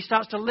good. And then he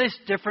starts to list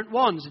different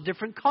ones in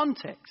different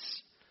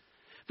contexts.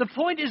 The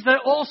point is they're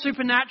all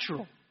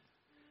supernatural.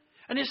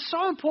 And it's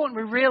so important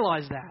we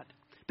realize that.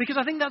 Because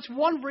I think that's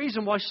one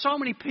reason why so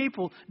many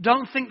people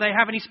don't think they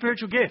have any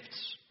spiritual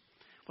gifts.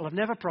 Well, I've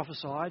never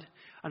prophesied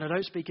and I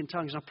don't speak in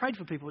tongues. And I've prayed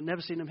for people and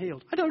never seen them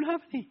healed. I don't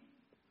have any.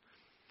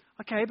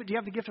 Okay, but do you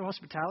have the gift of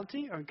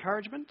hospitality or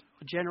encouragement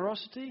or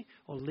generosity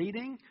or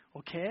leading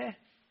or care?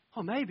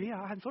 Oh, maybe.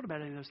 I hadn't thought about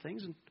any of those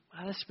things. And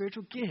they're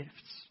spiritual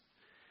gifts.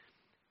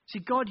 See,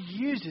 God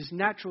uses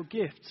natural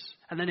gifts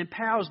and then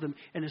empowers them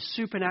in a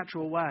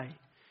supernatural way.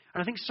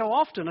 And I think so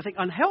often,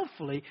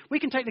 unhelpfully, we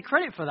can take the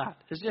credit for that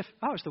as if,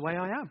 it's the way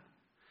I am.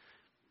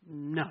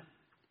 No.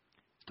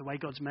 It's the way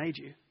God's made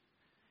you.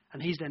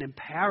 And He's then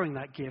empowering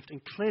that gift,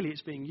 and clearly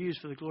it's being used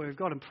for the glory of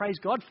God, and praise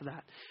God for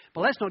that.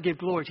 But let's not give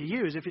glory to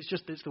you as if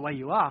it's the way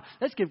you are.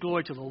 Let's give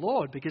glory to the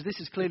Lord, because this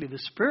is clearly the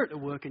Spirit at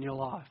work in your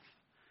life.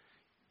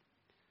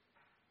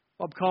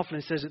 Bob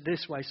Coughlin says it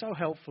this way, so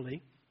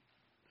helpfully.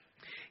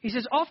 He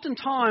says,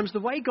 oftentimes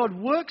the way God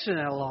works in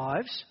our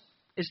lives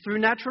is through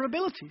natural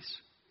abilities.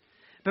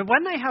 But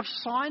when they have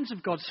signs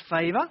of God's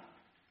favour,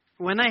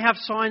 when they have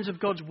signs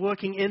of God's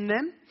working in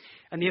them,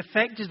 and the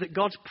effect is that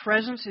God's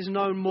presence is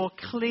known more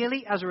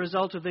clearly as a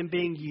result of them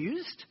being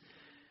used,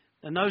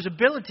 then those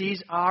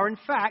abilities are, in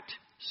fact,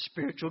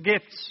 spiritual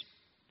gifts.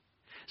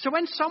 So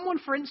when someone,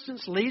 for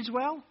instance, leads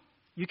well,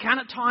 you can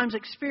at times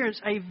experience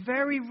a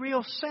very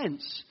real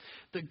sense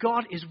that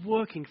God is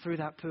working through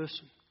that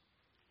person.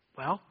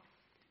 Well,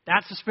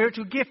 that's a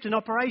spiritual gift in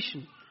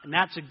operation, and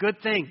that's a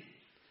good thing.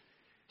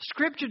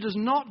 Scripture does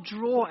not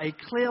draw a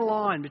clear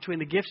line between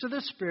the gifts of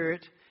the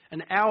Spirit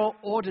and our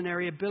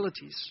ordinary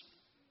abilities.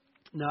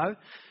 No,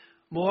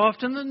 more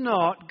often than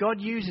not,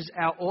 God uses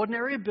our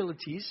ordinary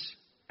abilities,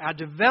 our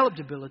developed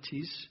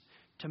abilities,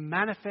 to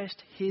manifest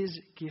His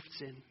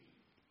gifts in,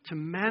 to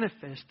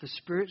manifest the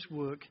Spirit's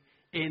work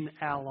in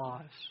our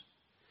lives.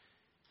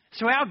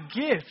 So our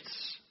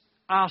gifts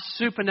are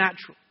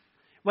supernatural.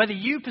 Whether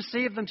you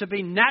perceive them to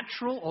be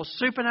natural or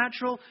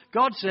supernatural,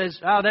 God says,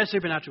 they're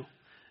supernatural.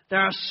 There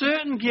are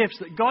certain gifts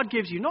that God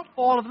gives you, not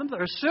all of them, but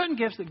there are certain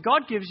gifts that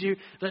God gives you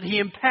that He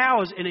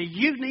empowers in a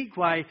unique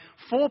way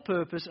for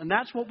purpose, and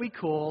that's what we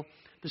call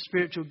the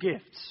spiritual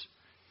gifts.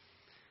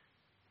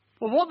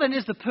 Well, what then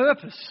is the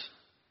purpose?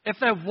 If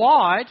they're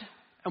wide,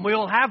 and we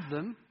all have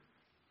them,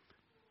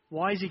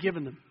 why has He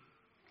given them?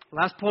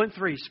 Well, that's point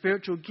 3.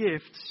 Spiritual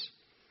gifts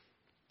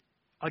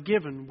are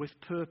given with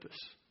purpose.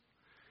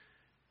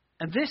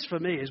 And this,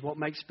 for me, is what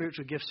makes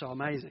spiritual gifts so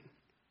amazing.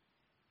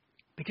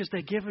 Because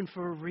they're given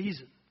for a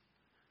reason.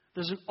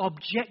 There's an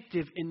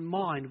objective in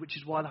mind, which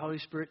is why the Holy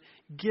Spirit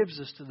gives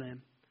us to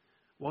them.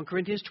 1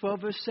 Corinthians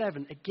 12 verse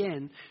 7,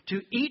 again,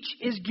 to each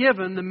is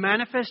given the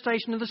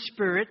manifestation of the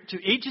Spirit. To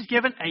each is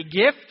given a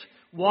gift.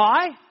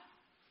 Why?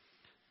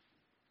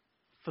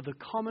 For the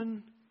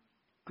common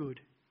good.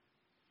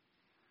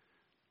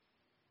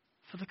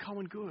 For the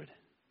common good.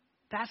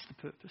 That's the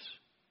purpose.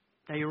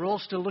 Now you're all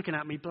still looking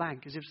at me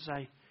blank, as if to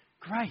say,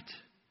 great.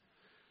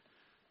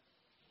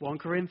 1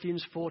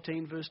 Corinthians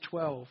 14 verse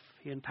 12,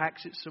 he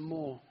unpacks it some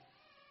more.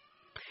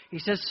 He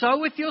says, so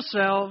with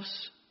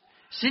yourselves,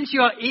 since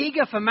you are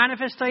eager for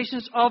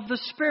manifestations of the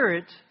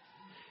Spirit,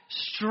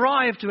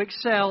 strive to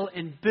excel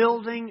in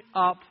building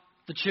up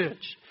the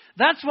church.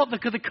 That's what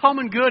the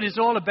common good is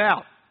all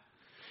about.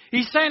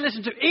 He's saying,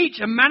 listen, to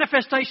each a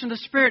manifestation of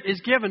the Spirit is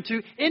given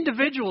to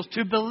individuals,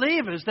 to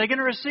believers. They're going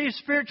to receive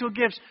spiritual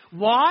gifts.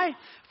 Why?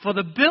 For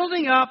the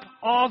building up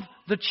of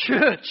the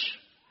church.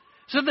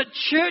 So that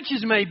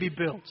churches may be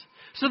built.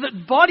 So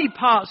that body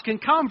parts can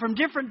come from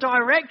different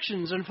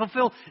directions and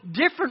fulfill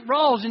different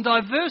roles in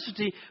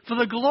diversity for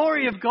the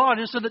glory of God.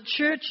 And so that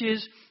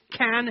churches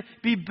can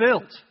be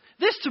built.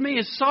 This to me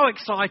is so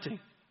exciting.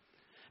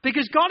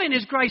 Because God in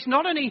His grace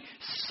not only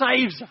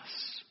saves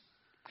us,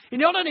 He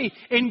not only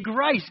in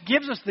grace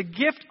gives us the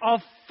gift of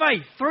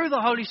faith through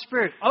the Holy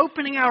Spirit,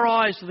 opening our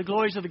eyes to the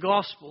glories of the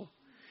gospel.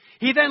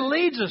 He then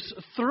leads us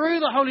through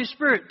the Holy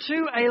Spirit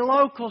to a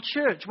local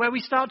church where we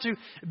start to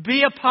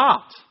be a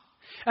part.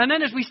 And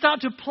then as we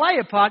start to play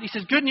a part, He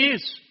says, good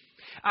news,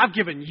 I've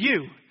given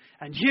you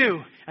and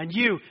you and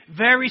you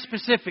very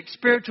specific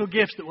spiritual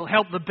gifts that will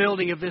help the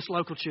building of this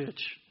local church.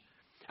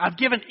 I've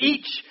given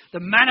each the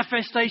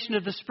manifestation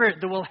of the Spirit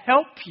that will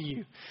help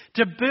you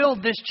to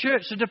build this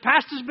church. So do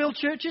pastors build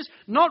churches?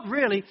 Not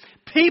really.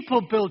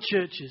 People build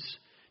churches.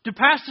 Do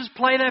pastors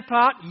play their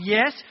part?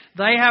 Yes,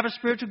 they have a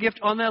spiritual gift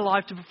on their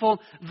life to perform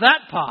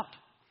that part.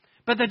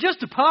 But they're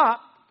just a part.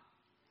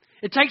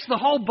 It takes the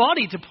whole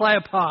body to play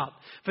a part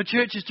for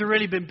churches to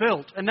really be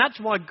built. And that's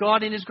why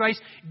God in His grace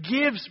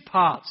gives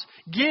parts,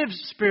 gives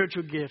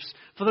spiritual gifts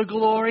for the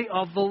glory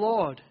of the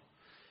Lord.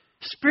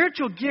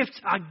 Spiritual gifts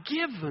are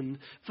given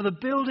for the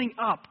building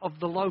up of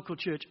the local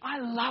church. I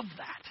love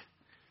that.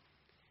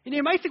 And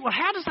you may think, well,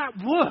 how does that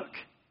work?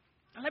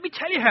 And let me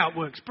tell you how it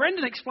works.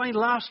 Brendan explained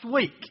last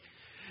week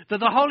that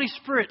the Holy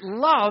Spirit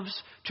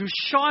loves to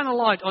shine a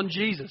light on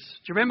Jesus.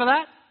 Do you remember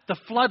that? The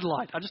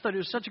floodlight. I just thought it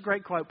was such a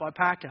great quote by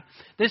Packer.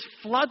 This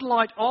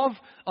floodlight of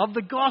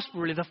the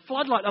gospel, really, the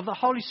floodlight of the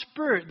Holy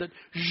Spirit that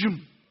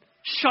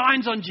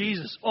shines on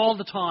Jesus all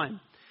the time.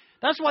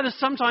 That's why there's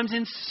sometimes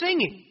in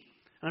singing,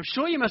 and I'm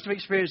sure you must have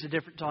experienced at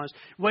different times,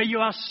 where you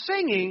are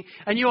singing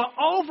and you are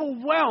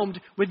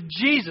overwhelmed with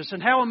Jesus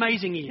and how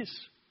amazing He is.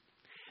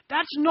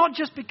 That's not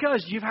just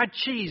because you've had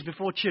cheese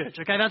before church,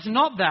 okay? That's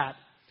not that.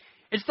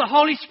 It's the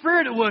Holy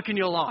Spirit at work in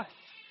your life.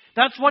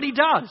 That's what He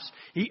does.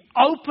 He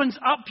opens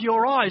up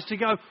your eyes to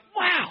go,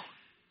 wow,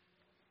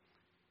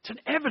 it's an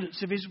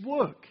evidence of His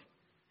work.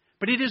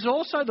 But it is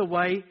also the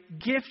way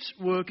gifts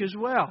work as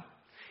well.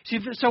 See,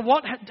 so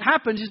what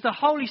happens is the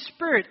Holy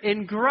Spirit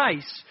in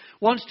grace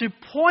wants to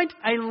point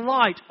a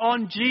light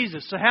on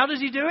Jesus. So how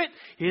does He do it?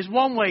 Here's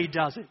one way He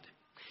does it.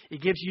 He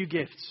gives you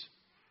gifts.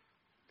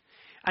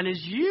 And as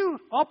you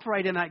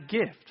operate in that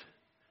gift,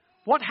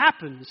 what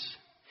happens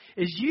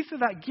is you through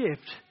that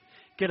gift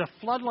get a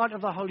floodlight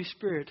of the Holy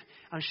Spirit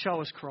and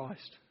show us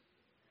Christ.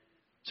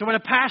 So when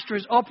a pastor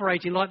is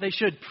operating like they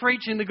should,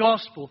 preaching the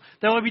gospel,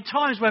 there will be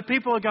times where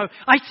people will go,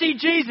 I see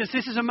Jesus,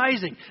 this is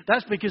amazing.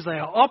 That's because they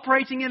are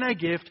operating in their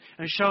gift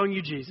and showing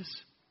you Jesus.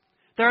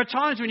 There are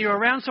times when you're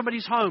around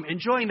somebody's home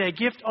enjoying their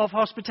gift of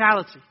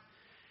hospitality.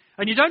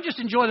 And you don't just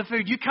enjoy the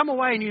food, you come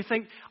away and you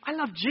think, I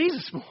love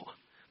Jesus more.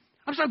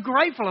 I'm so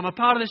grateful I'm a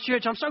part of this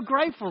church. I'm so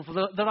grateful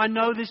that I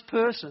know this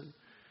person.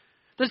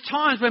 There's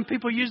times when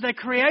people use their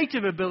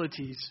creative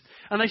abilities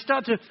and they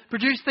start to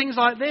produce things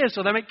like this,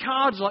 or they make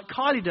cards like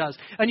Kylie does.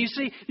 And you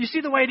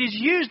see the way it is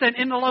used then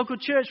in the local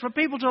church for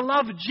people to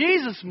love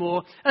Jesus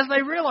more as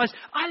they realize,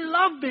 I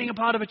love being a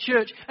part of a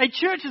church. A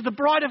church is the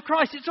bride of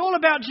Christ. It's all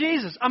about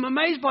Jesus. I'm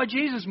amazed by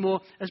Jesus more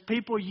as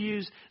people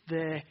use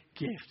their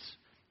gifts.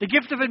 The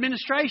gift of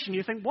administration,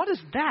 you think, what has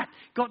that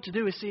got to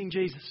do with seeing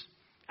Jesus?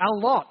 A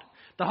lot.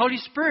 The Holy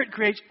Spirit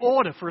creates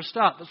order for a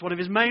start. That's one of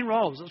His main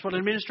roles. That's what an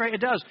administrator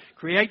does.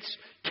 Creates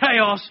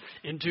chaos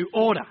into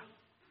order.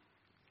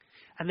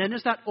 And then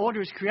as that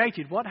order is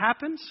created, what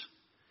happens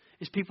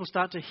is people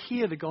start to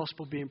hear the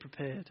gospel being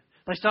prepared.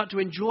 They start to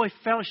enjoy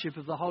fellowship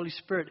of the Holy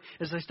Spirit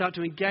as they start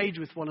to engage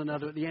with one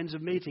another at the ends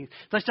of meetings.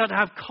 They start to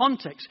have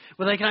context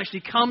where they can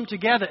actually come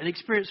together and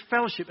experience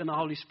fellowship in the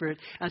Holy Spirit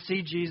and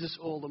see Jesus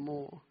all the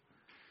more.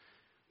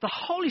 The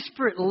Holy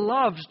Spirit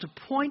loves to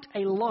point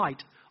a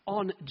light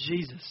on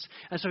Jesus.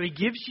 And so He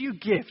gives you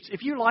gifts.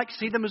 If you like,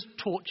 see them as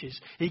torches.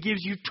 He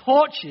gives you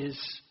torches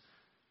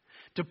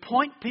to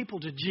point people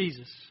to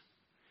Jesus.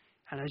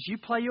 And as you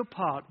play your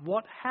part,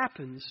 what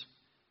happens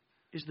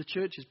is the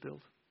church is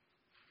built.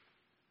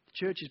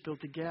 The church is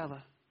built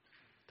together.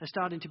 They're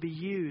starting to be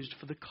used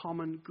for the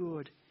common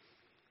good.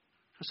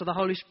 And so the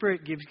Holy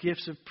Spirit gives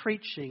gifts of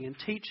preaching and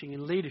teaching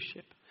and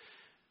leadership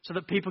so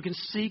that people can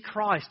see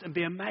Christ and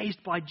be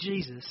amazed by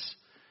Jesus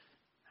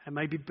and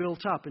may be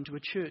built up into a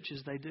church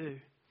as they do.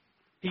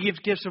 He gives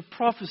gifts of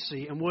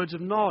prophecy and words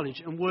of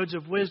knowledge and words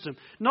of wisdom.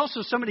 Not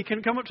so somebody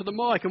can come up to the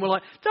mic and we're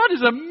like, that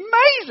is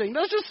amazing.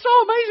 That's just so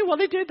amazing why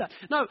they did that.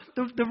 No,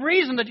 the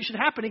reason that it should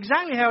happen,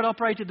 exactly how it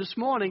operated this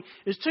morning,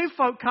 is two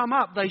folk come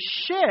up, they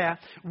share.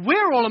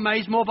 We're all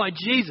amazed more by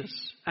Jesus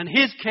and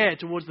His care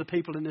towards the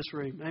people in this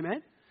room.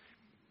 Amen?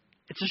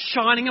 It's a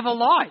shining of a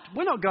light.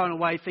 We're not going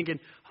away thinking,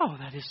 oh,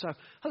 that is so,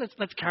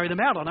 let's carry them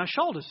out on our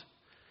shoulders.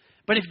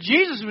 But if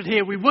Jesus was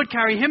here, we would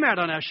carry him out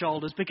on our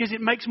shoulders because it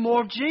makes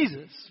more of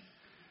Jesus.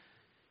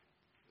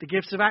 The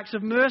gifts of acts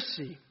of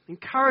mercy,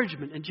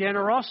 encouragement and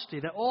generosity,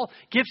 they're all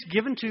gifts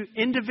given to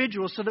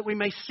individuals so that we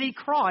may see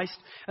Christ,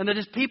 and that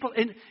as people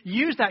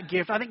use that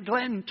gift, I think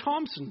Glenn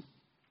Thompson,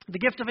 the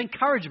gift of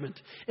encouragement.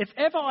 If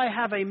ever I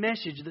have a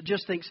message that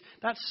just thinks,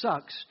 that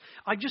sucks,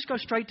 I just go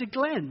straight to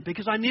Glenn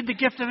because I need the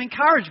gift of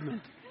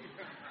encouragement.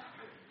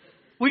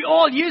 We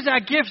all use our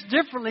gifts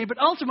differently, but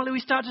ultimately we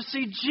start to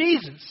see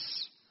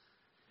Jesus.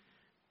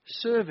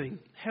 Serving,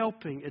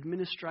 helping,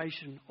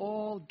 administration,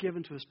 all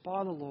given to us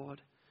by the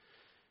Lord,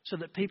 so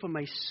that people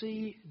may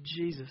see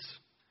Jesus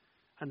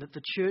and that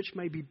the church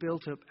may be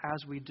built up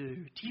as we do.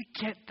 Do you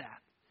get that?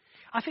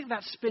 I think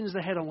that spins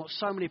the head on what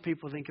so many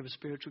people think of as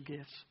spiritual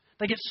gifts.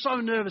 They get so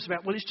nervous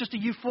about, well, it's just a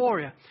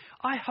euphoria.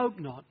 I hope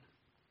not.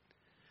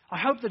 I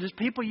hope that as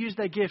people use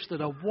their gifts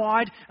that are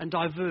wide and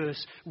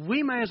diverse,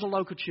 we may as a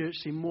local church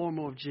see more and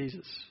more of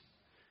Jesus.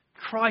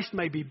 Christ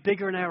may be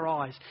bigger in our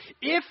eyes.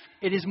 If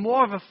it is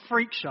more of a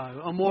freak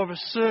show or more of a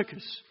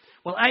circus,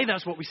 well, A,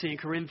 that's what we see in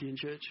Corinthian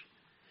church.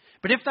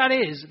 But if that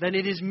is, then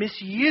it is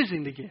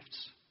misusing the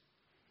gifts.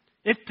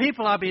 If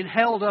people are being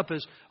held up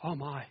as, oh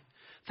my,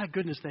 thank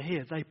goodness they're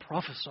here, they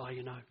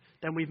prophesy,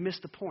 then we've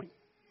missed the point.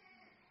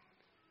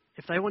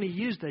 If they want to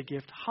use their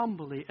gift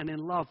humbly and in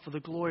love for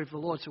the glory of the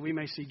Lord so we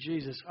may see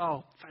Jesus,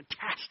 oh,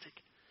 fantastic.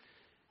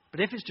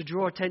 But if it's to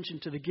draw attention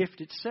to the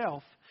gift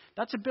itself,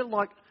 that's a bit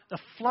like a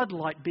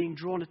floodlight being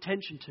drawn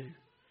attention to.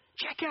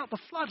 Check out the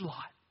floodlight.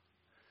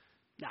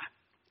 No,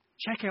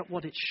 check out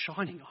what it's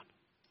shining on.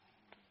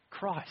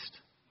 Christ.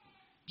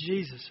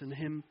 Jesus and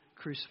him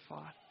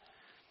crucified.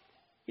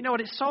 You know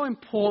what? It's so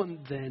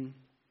important then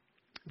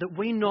that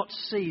we not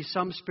see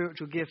some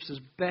spiritual gifts as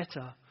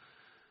better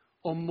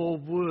or more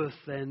worth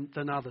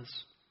than others.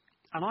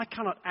 And I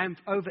cannot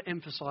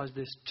overemphasize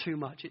this too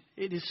much.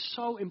 It is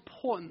so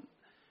important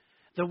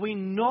that we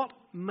not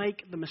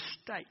make the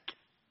mistake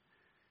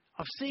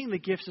of seeing the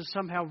gifts as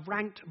somehow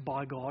ranked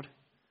by God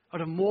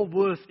or of more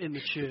worth in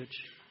the church.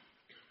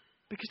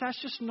 Because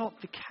that's just not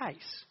the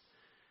case.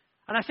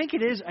 And I think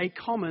it is a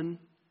common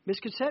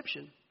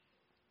misconception.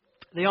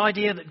 The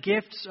idea that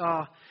gifts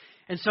are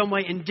in some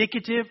way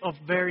indicative of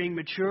varying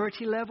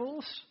maturity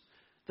levels.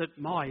 That,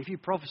 if you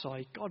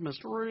prophesy, God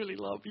must really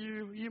love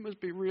you. You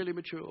must be really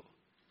mature.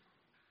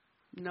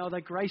 No, they're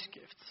grace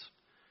gifts.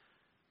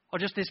 Or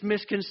just this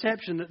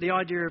misconception that the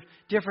idea of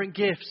different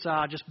gifts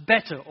are just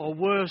better or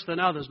worse than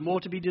others,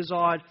 more to be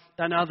desired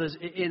than others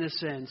in a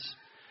sense.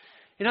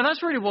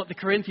 That's really what the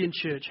Corinthian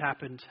church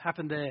happened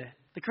there.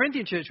 The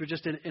Corinthian church were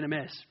just in a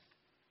mess.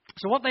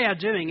 So what they are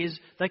doing is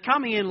they're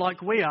coming in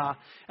like we are,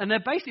 and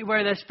they're basically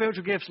wearing their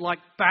spiritual gifts like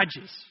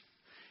badges.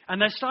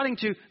 And they're starting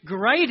to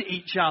grade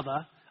each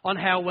other on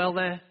how well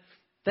they're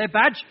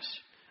badges.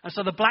 And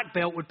so the black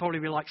belt would probably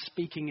be like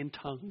speaking in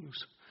tongues.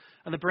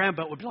 And the brown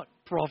belt would be like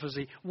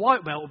prophecy.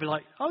 White belt would be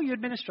like, oh, you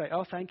administrate.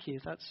 Oh, thank you.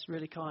 That's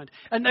really kind.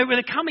 And they're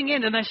coming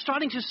in and they're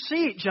starting to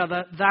see each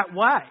other that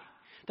way.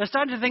 They're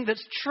starting to think that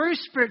true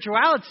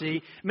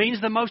spirituality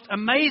means the most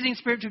amazing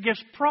spiritual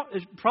gifts,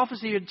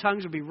 prophecy and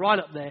tongues will be right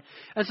up there.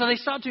 And so they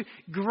start to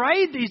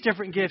grade these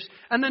different gifts.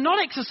 And they're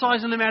not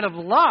exercising them out of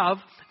love.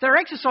 They're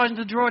exercising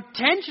to draw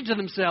attention to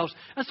themselves.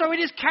 And so it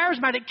is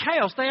charismatic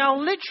chaos. They are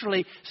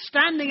literally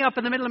standing up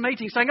in the middle of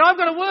meetings saying, I've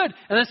got a word.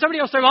 And then somebody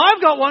else saying, well,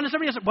 I've got one. And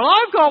somebody else saying, well,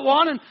 I've got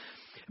one. And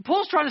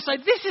Paul's trying to say,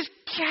 this is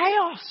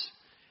chaos.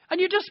 And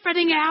you're just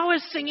spending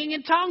hours singing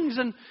in tongues.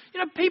 And,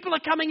 people are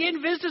coming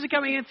in, visitors are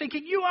coming in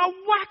thinking, you are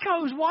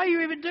wackos. Why are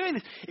you even doing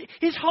this?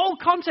 His whole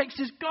context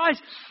is, guys,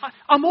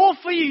 I'm all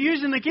for you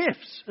using the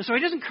gifts. And so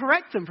he doesn't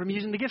correct them from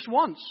using the gifts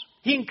once.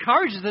 He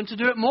encourages them to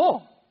do it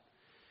more.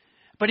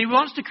 But he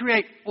wants to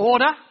create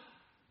order.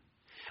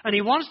 And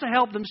he wants to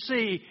help them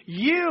see,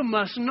 you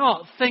must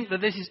not think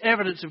that this is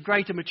evidence of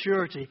greater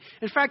maturity.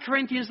 In fact,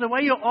 Corinthians, the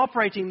way you're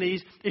operating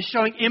these is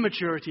showing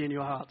immaturity in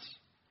your hearts.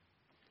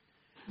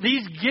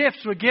 These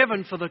gifts were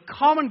given for the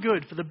common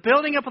good, for the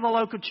building up of the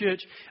local church,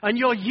 and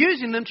you're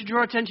using them to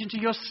draw attention to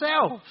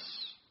yourselves.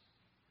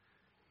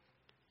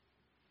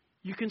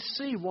 You can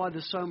see why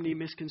there's so many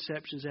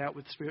misconceptions out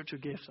with spiritual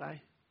gifts, eh?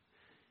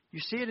 You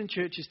see it in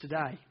churches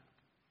today.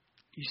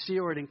 You see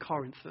it in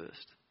Corinth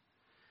first.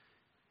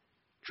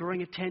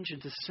 Drawing attention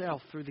to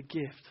self through the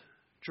gift.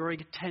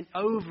 Drawing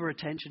over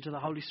attention to the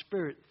Holy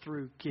Spirit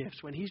through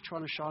gifts when he's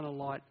trying to shine a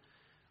light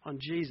on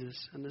Jesus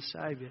and the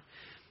Saviour.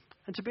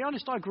 And to be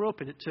honest, I grew up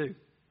in it too.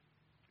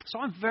 So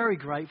I'm very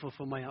grateful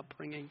for my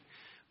upbringing.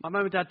 My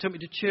mum and dad took me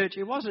to church.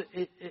 It was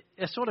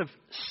a sort of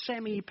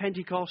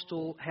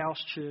semi-Pentecostal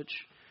house church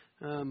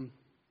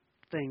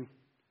thing,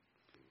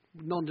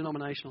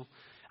 non-denominational.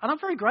 And I'm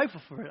very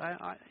grateful for it.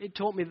 They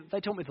taught me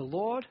the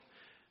Lord.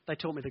 They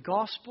taught me the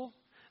gospel.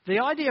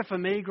 The idea for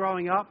me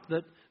growing up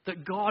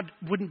that God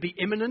wouldn't be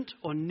imminent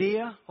or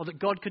near, or that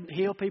God couldn't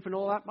heal people and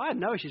all that, I had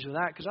no issues with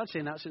that because I'd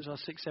seen that since I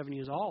was 6, 7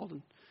 years old.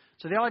 And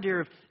So the idea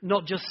of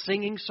not just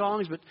singing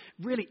songs, but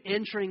really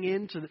entering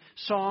into the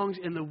songs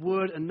in the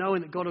Word and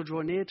knowing that God will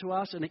draw near to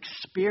us and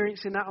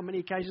experiencing that on many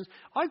occasions.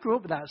 I grew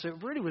up with that, so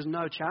it really was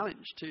no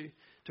challenge to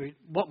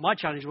what my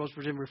challenge was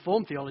in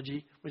Reformed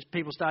theology, was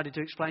people started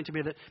to explain to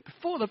me that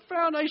before the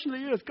foundation of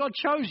the earth, God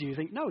chose you. You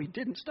think, no, he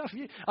didn't. Stuff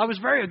you. I was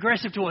very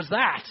aggressive towards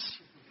that.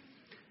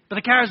 But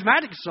the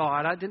charismatic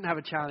side, I didn't have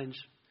a challenge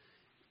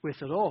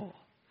with at all.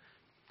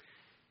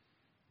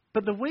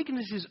 But the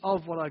weaknesses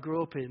of what I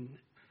grew up in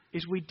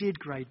is we did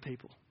grade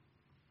people.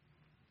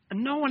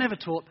 And no one ever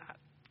taught that,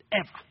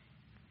 ever.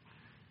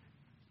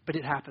 But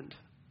it happened.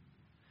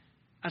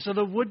 And so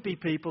there would be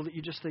people that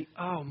you just think,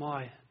 oh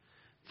my,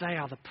 they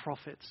are the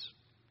prophets.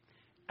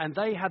 And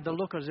they had the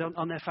look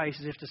on their face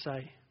as if to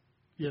say,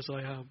 yes,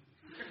 I am.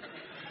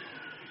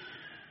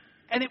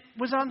 And it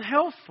was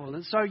unhelpful.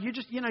 And so you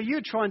just,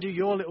 you try and do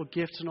your little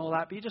gifts and all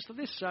that, but you just thought,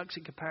 this sucks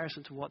in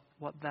comparison to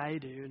what they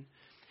do.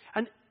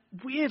 And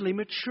weirdly,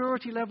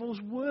 maturity levels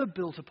were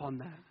built upon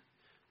that.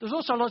 There's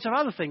also lots of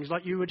other things,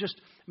 like you were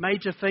just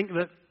made to think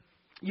that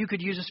you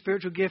could use a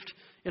spiritual gift,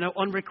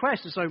 on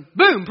request. And so,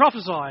 boom,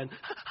 prophesy.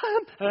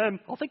 And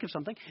I'll think of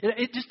something.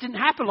 It just didn't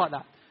happen like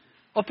that.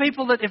 Or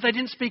people that, if they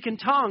didn't speak in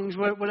tongues,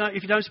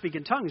 if you don't speak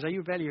in tongues, are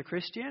you barely a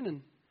Christian?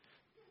 And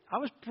I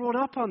was brought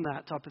up on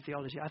that type of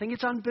theology. I think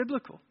it's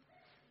unbiblical.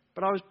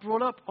 But I was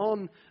brought up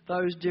on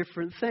those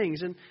different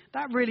things. And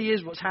that really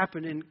is what's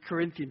happened in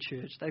Corinthian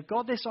church. They've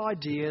got this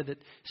idea that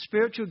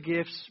spiritual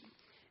gifts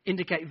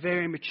indicate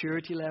varying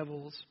maturity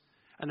levels.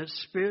 And that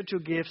spiritual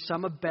gifts,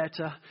 some are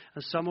better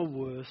and some are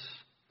worse.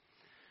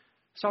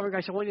 Sovereign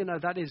Grace, I want you to know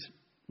that is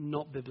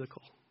not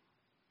biblical.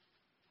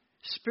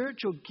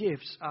 Spiritual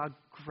gifts are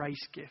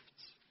grace gifts.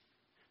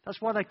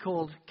 That's why they're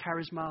called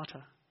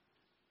charismata,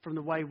 from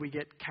the way we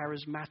get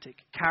charismatic.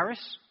 Charis,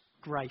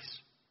 grace.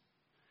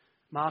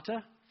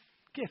 Marta,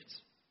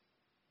 gifts.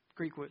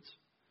 Greek words.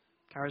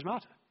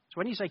 Charismata. So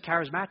when you say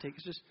charismatic,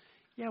 it's just,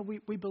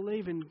 we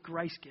believe in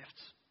grace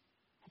gifts.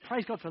 Well,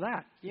 praise God for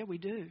that. Yeah, we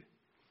do.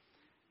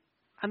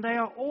 And they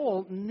are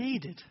all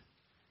needed.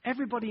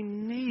 Everybody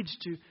needs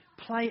to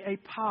play a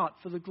part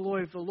for the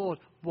glory of the Lord.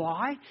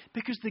 Why?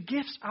 Because the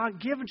gifts aren't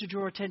given to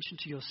draw attention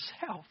to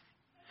yourself.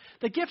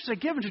 The gifts are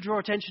given to draw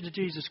attention to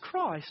Jesus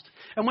Christ.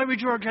 And when we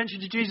draw attention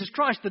to Jesus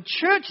Christ, the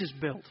church is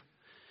built.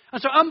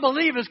 And so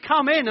unbelievers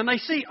come in and they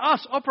see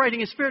us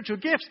operating in spiritual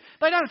gifts.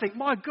 They don't think,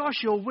 my gosh,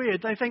 you're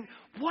weird. They think,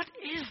 what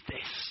is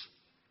this?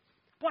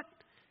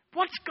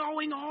 What's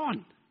going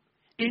on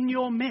in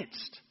your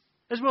midst?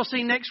 As we'll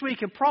see next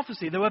week in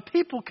prophecy, there were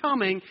people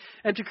coming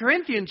into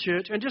Corinthian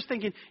church and just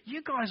thinking,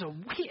 you guys are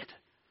weird.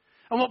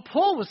 And what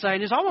Paul was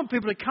saying is, I want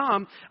people to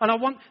come and I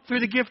want,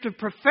 through the gift of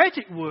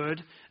prophetic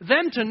word,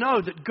 them to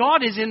know that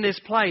God is in this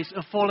place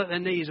and fall at their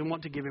knees and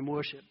want to give him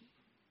worship.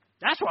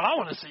 That's what I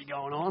want to see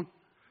going on.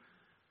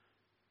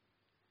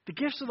 The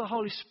gifts of the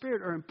Holy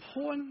Spirit are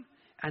important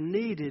and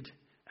needed,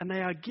 and they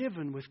are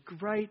given with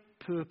great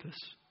purpose.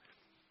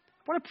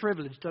 What a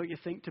privilege, don't you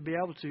think, to be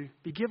able to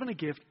be given a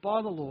gift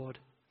by the Lord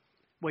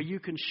where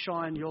you can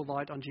shine your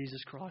light on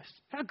Jesus Christ.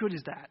 How good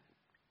is that?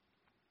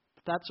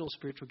 That's all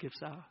spiritual gifts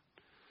are.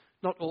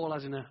 Not all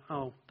as in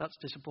that's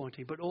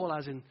disappointing, but all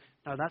as in,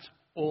 no, that's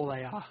all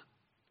they are.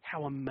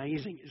 How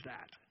amazing is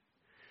that?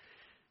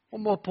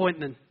 One more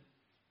point then.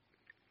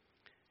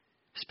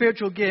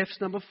 Spiritual gifts,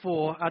 number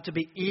 4, are to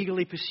be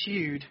eagerly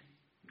pursued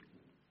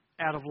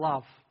out of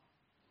love.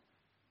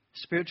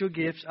 Spiritual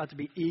gifts are to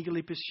be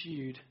eagerly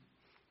pursued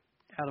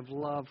out of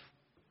love.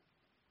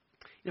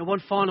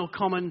 One final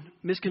common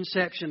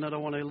misconception that I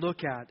want to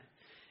look at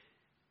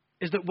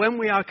is that when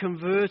we are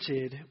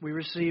converted, we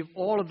receive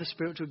all of the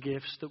spiritual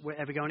gifts that we're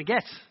ever going to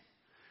get.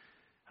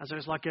 And so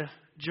it's like a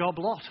job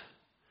lot.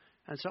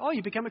 And so,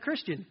 you become a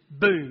Christian.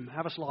 Boom,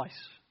 have a slice.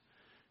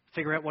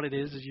 Figure out what it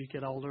is as you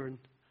get older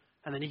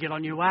and then you get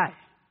on your way.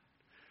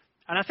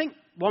 And I think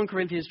 1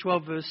 Corinthians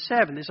 12 verse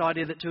 7, this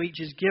idea that to each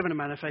is given a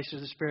manifestation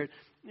of the Spirit,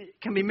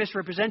 it can be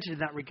misrepresented in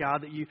that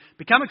regard, that you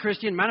become a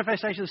Christian,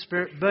 manifestation of the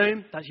Spirit,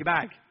 boom, that's your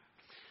bag.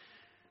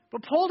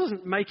 But Paul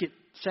doesn't make it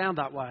sound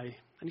that way, and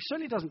he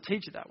certainly doesn't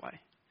teach it that way,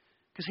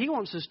 because he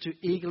wants us to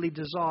eagerly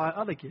desire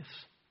other gifts.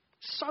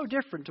 So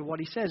different to what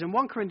he says in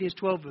 1 Corinthians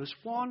 12 verse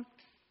 1,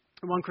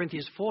 1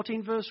 Corinthians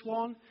 14 verse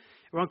 1,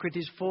 1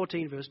 Corinthians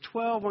 14 verse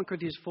 12, 1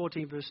 Corinthians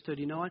 14 verse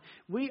 39.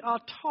 We are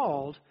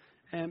told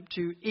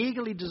to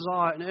eagerly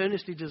desire and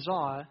earnestly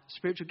desire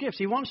spiritual gifts.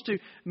 He wants to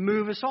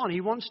move us on. He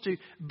wants to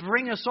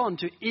bring us on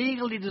to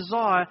eagerly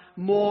desire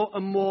more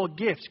and more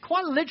gifts.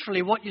 Quite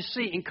literally, what you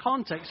see in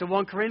context of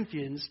 1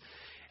 Corinthians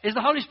is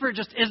the Holy Spirit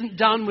just isn't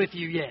done with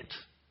you yet.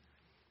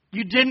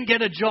 You didn't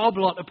get a job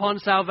lot upon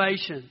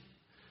salvation.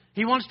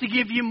 He wants to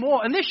give you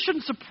more. And this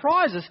shouldn't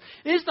surprise us.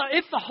 Is that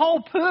if the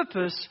whole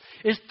purpose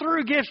is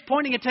through gifts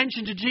pointing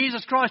attention to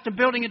Jesus Christ and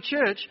building a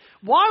church,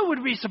 why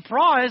would we be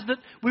surprised that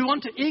we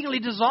want to eagerly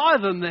desire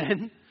them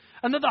then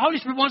and that the Holy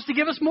Spirit wants to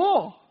give us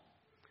more?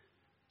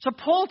 So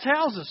Paul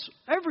tells us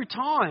every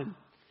time,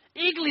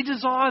 eagerly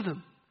desire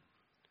them.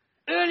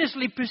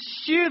 Earnestly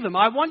pursue them.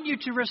 I want you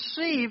to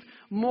receive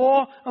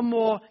more and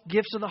more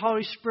gifts of the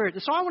Holy Spirit.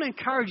 And so I want to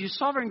encourage you,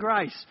 Sovereign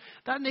Grace,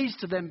 that needs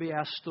to then be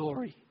our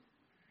story.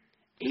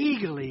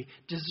 Eagerly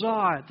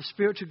desire the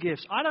spiritual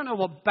gifts. I don't know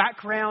what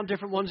background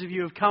different ones of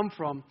you have come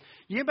from.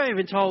 You may have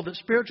been told that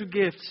spiritual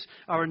gifts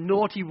are a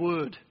naughty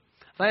word.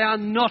 They are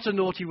not a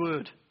naughty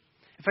word.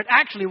 In fact,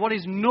 actually, what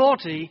is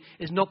naughty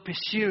is not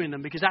pursuing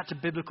them, because that's a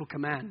biblical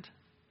command.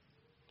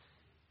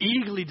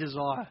 Eagerly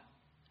desire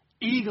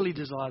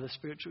the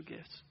spiritual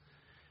gifts.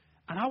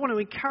 And I want to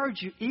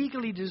encourage you,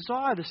 eagerly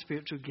desire the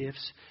spiritual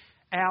gifts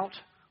out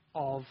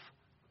of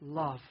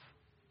love,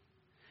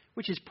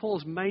 which is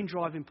Paul's main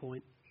driving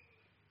point.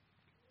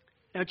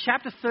 Now,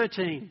 chapter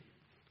 13,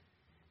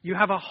 you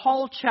have a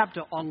whole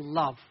chapter on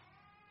love.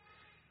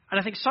 And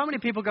I think so many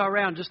people go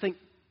around and just think,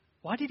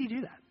 why did he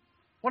do that?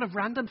 What a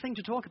random thing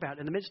to talk about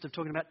in the midst of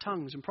talking about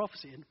tongues and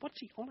prophecy. And what's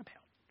he on about?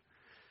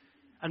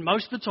 And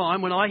most of the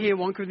time, when I hear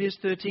 1 Corinthians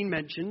 13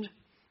 mentioned,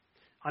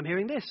 I'm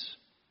hearing this.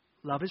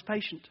 Love is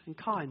patient and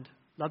kind.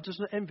 Love does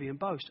not envy and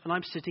boast. And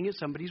I'm sitting at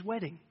somebody's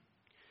wedding.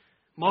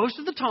 Most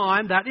of the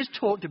time that is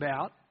talked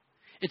about,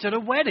 it's at a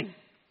wedding.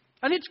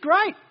 And it's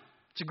great.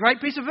 It's a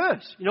great piece of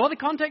verse. You know what the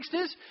context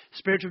is?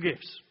 Spiritual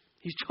gifts.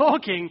 He's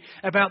talking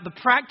about the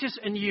practice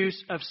and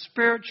use of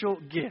spiritual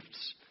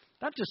gifts.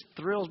 That just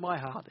thrills my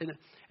heart in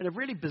a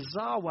really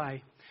bizarre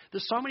way.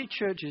 There's so many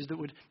churches that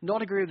would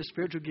not agree with the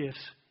spiritual gifts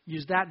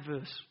use that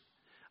verse.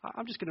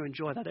 I'm just going to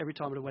enjoy that every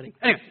time at a wedding.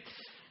 Anyway,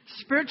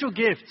 spiritual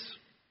gifts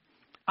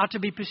are to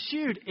be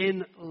pursued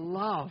in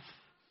love.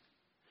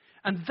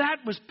 And that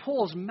was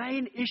Paul's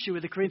main issue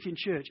with the Corinthian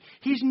church.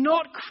 He's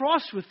not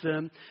cross with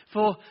them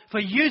for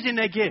using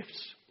their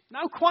gifts.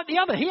 No, quite the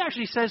other. He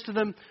actually says to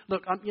them,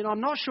 look,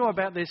 I'm not sure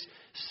about this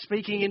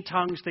speaking in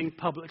tongues thing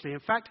publicly. In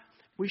fact,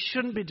 we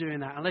shouldn't be doing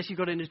that unless you've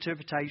got an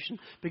interpretation,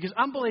 because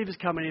unbelievers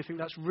come in and think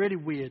that's really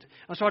weird.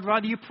 And so I'd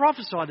rather you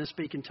prophesy than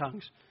speak in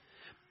tongues.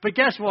 But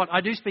guess what?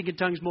 I do speak in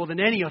tongues more than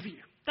any of you.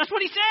 That's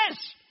what he says.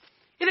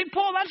 You think,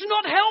 Paul, that's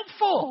not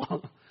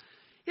helpful.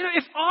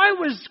 If I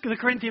was the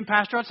Corinthian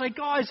pastor, I'd say,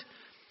 guys,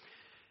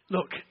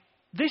 look,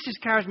 this is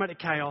charismatic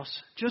chaos.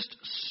 Just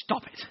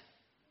stop it.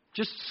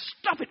 Just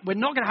stop it. We're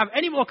not going to have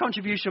any more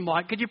contribution,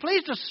 Mike. Could you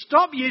please just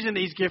stop using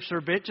these gifts for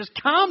a bit? Just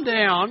calm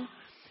down,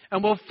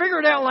 and we'll figure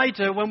it out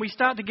later when we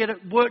start to get it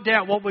worked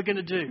out what we're going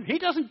to do. He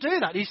doesn't do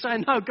that. He's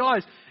saying, no,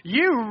 guys,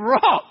 you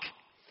rock.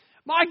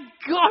 My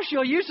gosh,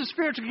 your use of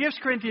spiritual gifts,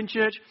 Corinthian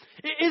church,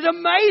 is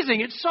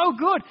amazing. It's so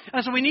good.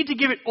 And so we need to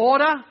give it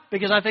order,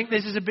 because I think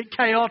this is a bit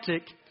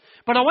chaotic.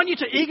 But I want you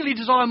to eagerly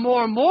desire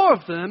more and more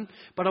of them,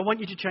 but I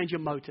want you to change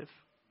your motive.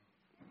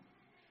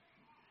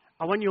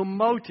 I want your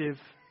motive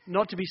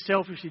not to be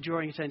selfishly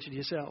drawing attention to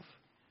yourself.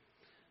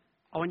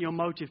 I want your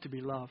motive to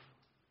be love.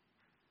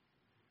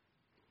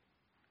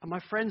 And my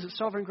friends at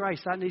Sovereign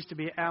Grace, that needs to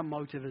be our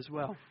motive as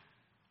well.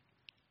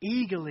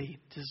 Eagerly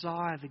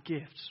desire the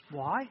gifts.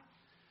 Why?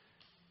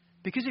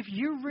 Because if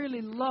you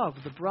really love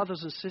the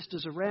brothers and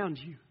sisters around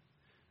you,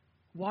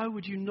 why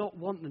would you not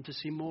want them to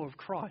see more of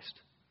Christ?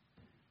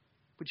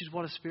 Which is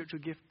what a spiritual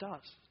gift does.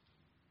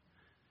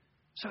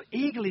 So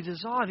eagerly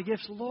desire the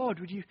gifts. Lord,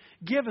 would you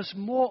give us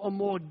more and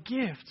more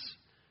gifts?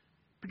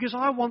 Because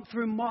I want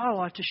through my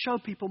life to show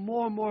people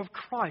more and more of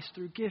Christ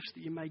through gifts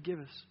that you may give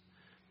us.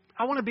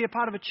 I want to be a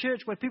part of a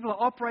church where people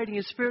are operating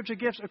in spiritual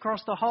gifts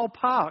across the whole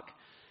park.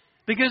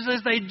 Because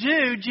as they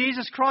do,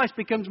 Jesus Christ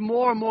becomes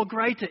more and more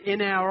greater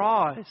in our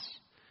eyes.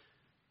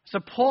 So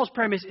Paul's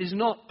premise is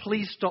not,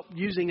 please stop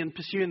using and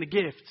pursuing the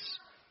gifts.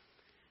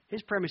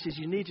 His premise is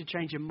you need to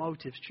change your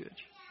motives, church.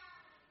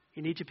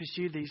 You need to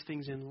pursue these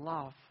things in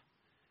love.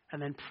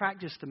 And then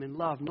practice them in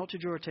love, not to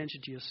draw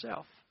attention to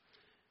yourself,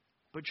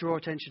 but draw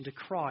attention to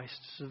Christ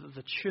so that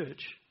the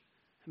church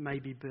may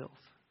be built.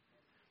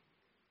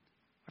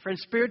 My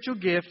friends, spiritual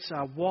gifts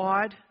are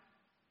wide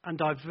and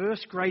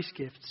diverse grace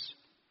gifts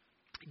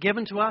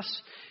given to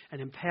us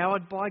and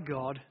empowered by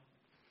God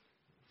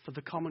for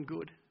the common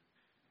good.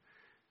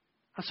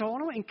 And so I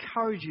want to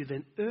encourage you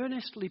then,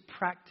 earnestly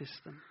practice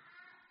them.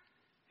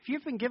 If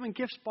you've been given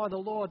gifts by the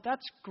Lord,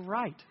 that's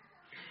great.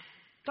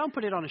 Don't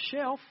put it on a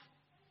shelf.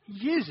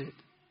 Use it.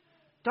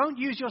 Don't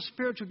use your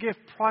spiritual gift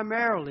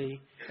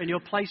primarily in your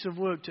place of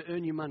work to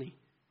earn you money.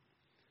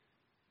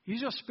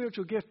 Use your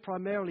spiritual gift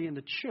primarily in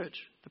the church,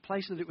 the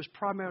place that it was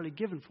primarily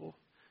given for,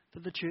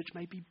 that the church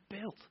may be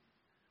built,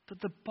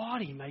 that the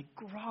body may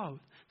grow,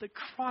 that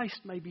Christ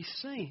may be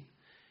seen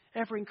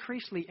ever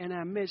increasingly in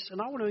our midst.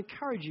 And I want to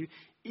encourage you,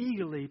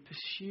 eagerly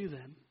pursue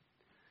them.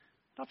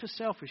 Not for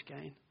selfish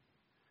gain,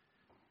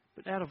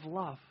 but out of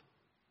love.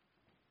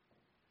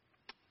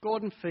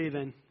 Gordon Fee,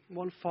 then,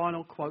 one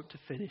final quote to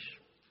finish.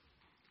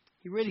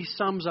 He really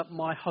sums up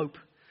my hope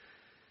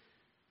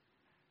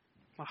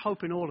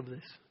in all of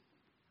this.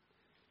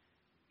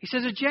 He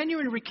says, a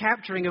genuine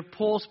recapturing of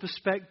Paul's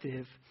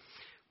perspective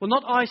will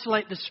not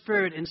isolate the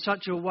Spirit in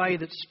such a way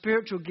that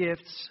spiritual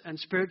gifts and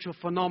spiritual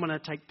phenomena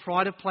take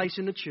pride of place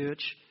in the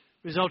church,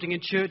 resulting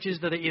in churches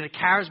that are either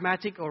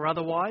charismatic or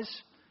otherwise.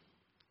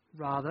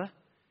 Rather,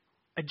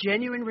 a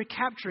genuine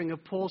recapturing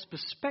of Paul's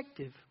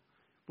perspective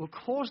will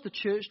cause the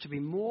church to be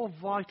more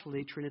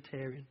vitally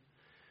Trinitarian,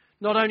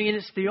 not only in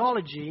its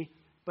theology,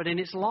 but in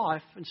its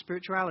life and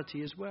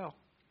spirituality as well.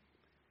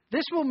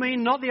 This will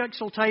mean not the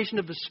exaltation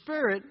of the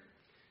Spirit,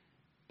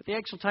 but the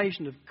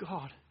exaltation of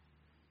God.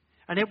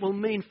 And it will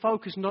mean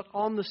focus not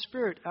on the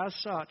Spirit as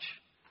such,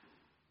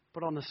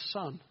 but on the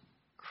Son,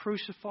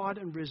 crucified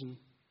and risen,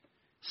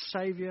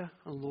 Saviour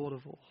and Lord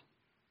of all.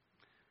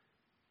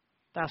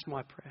 That's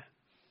my prayer.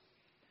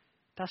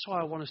 That's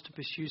why I want us to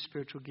pursue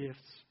spiritual gifts.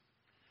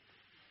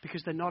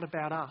 Because they're not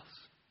about us.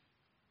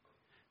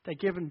 They're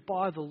given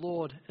by the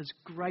Lord as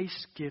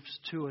grace gifts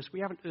to us. We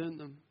haven't earned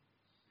them.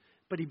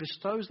 But He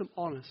bestows them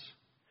on us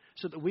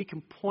so that we can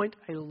point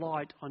a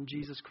light on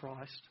Jesus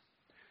Christ.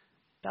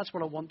 That's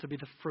what I want to be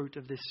the fruit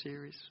of this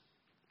series.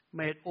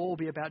 May it all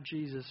be about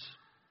Jesus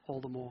all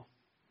the more.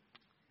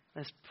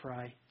 Let's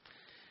pray.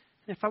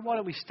 In fact, why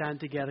don't we stand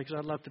together, because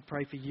I'd love to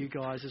pray for you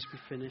guys as we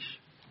finish.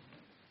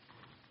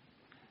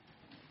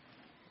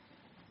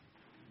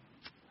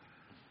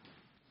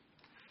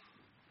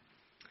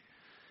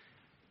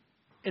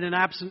 In an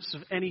absence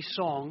of any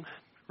song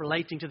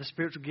relating to the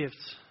spiritual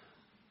gifts,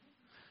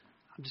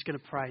 I'm just going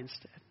to pray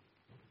instead.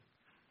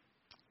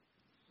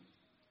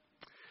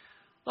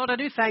 Lord, I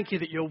do thank you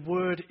that your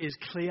word is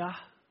clear.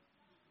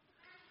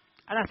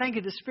 And I thank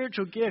you that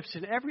spiritual gifts,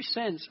 in every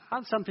sense,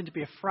 aren't something to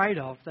be afraid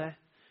of. They're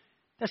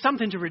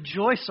something to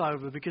rejoice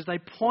over because they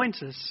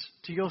point us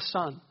to your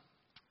Son.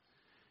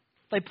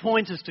 They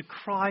point us to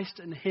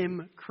Christ and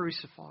Him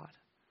crucified.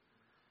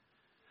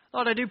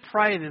 Lord, I do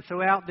pray that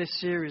throughout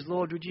this series,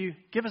 Lord, would you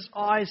give us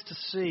eyes to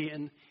see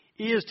and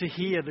ears to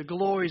hear the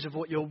glories of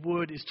what your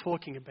word is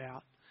talking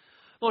about.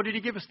 Lord, would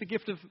you give us the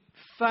gift of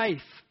faith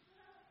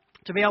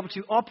to be able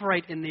to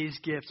operate in these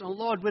gifts. And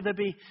Lord, would there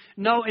be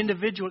no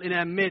individual in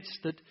our midst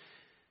that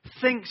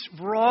thinks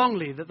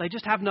wrongly that they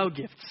just have no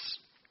gifts.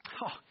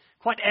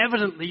 Quite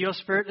evidently, your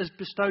Spirit has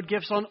bestowed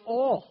gifts on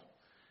all.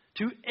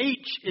 To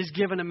each is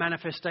given a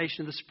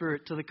manifestation of the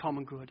Spirit to the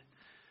common good.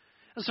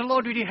 And so,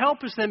 Lord, would you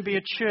help us then be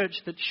a church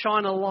that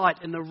shine a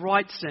light in the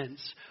right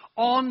sense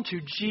on to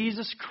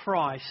Jesus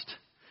Christ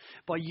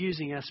by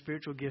using our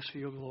spiritual gifts for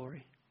your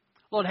glory.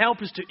 Lord,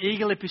 help us to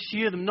eagerly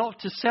pursue them, not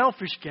to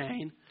selfish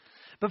gain,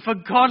 but for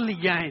godly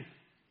gain.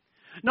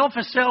 Not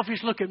for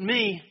selfish look at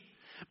me,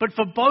 but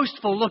for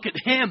boastful look at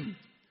Him.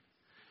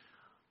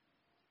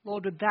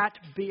 Lord, would that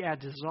be our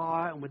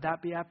desire and would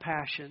that be our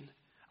passion?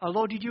 Oh,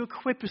 Lord, did you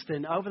equip us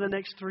then over the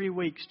next 3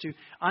 weeks to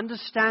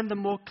understand them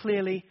more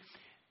clearly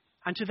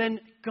and to then,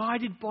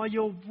 guided by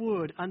your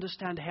word,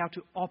 understand how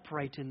to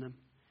operate in them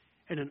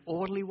in an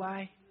orderly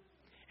way,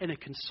 in a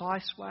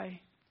concise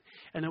way,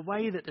 in a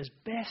way that as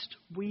best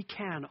we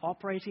can,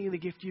 operating in the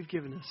gift you've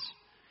given us,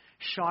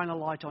 shine a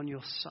light on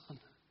your Son.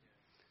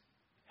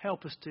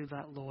 Help us do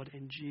that, Lord,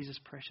 in Jesus'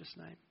 precious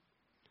name.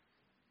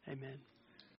 Amen.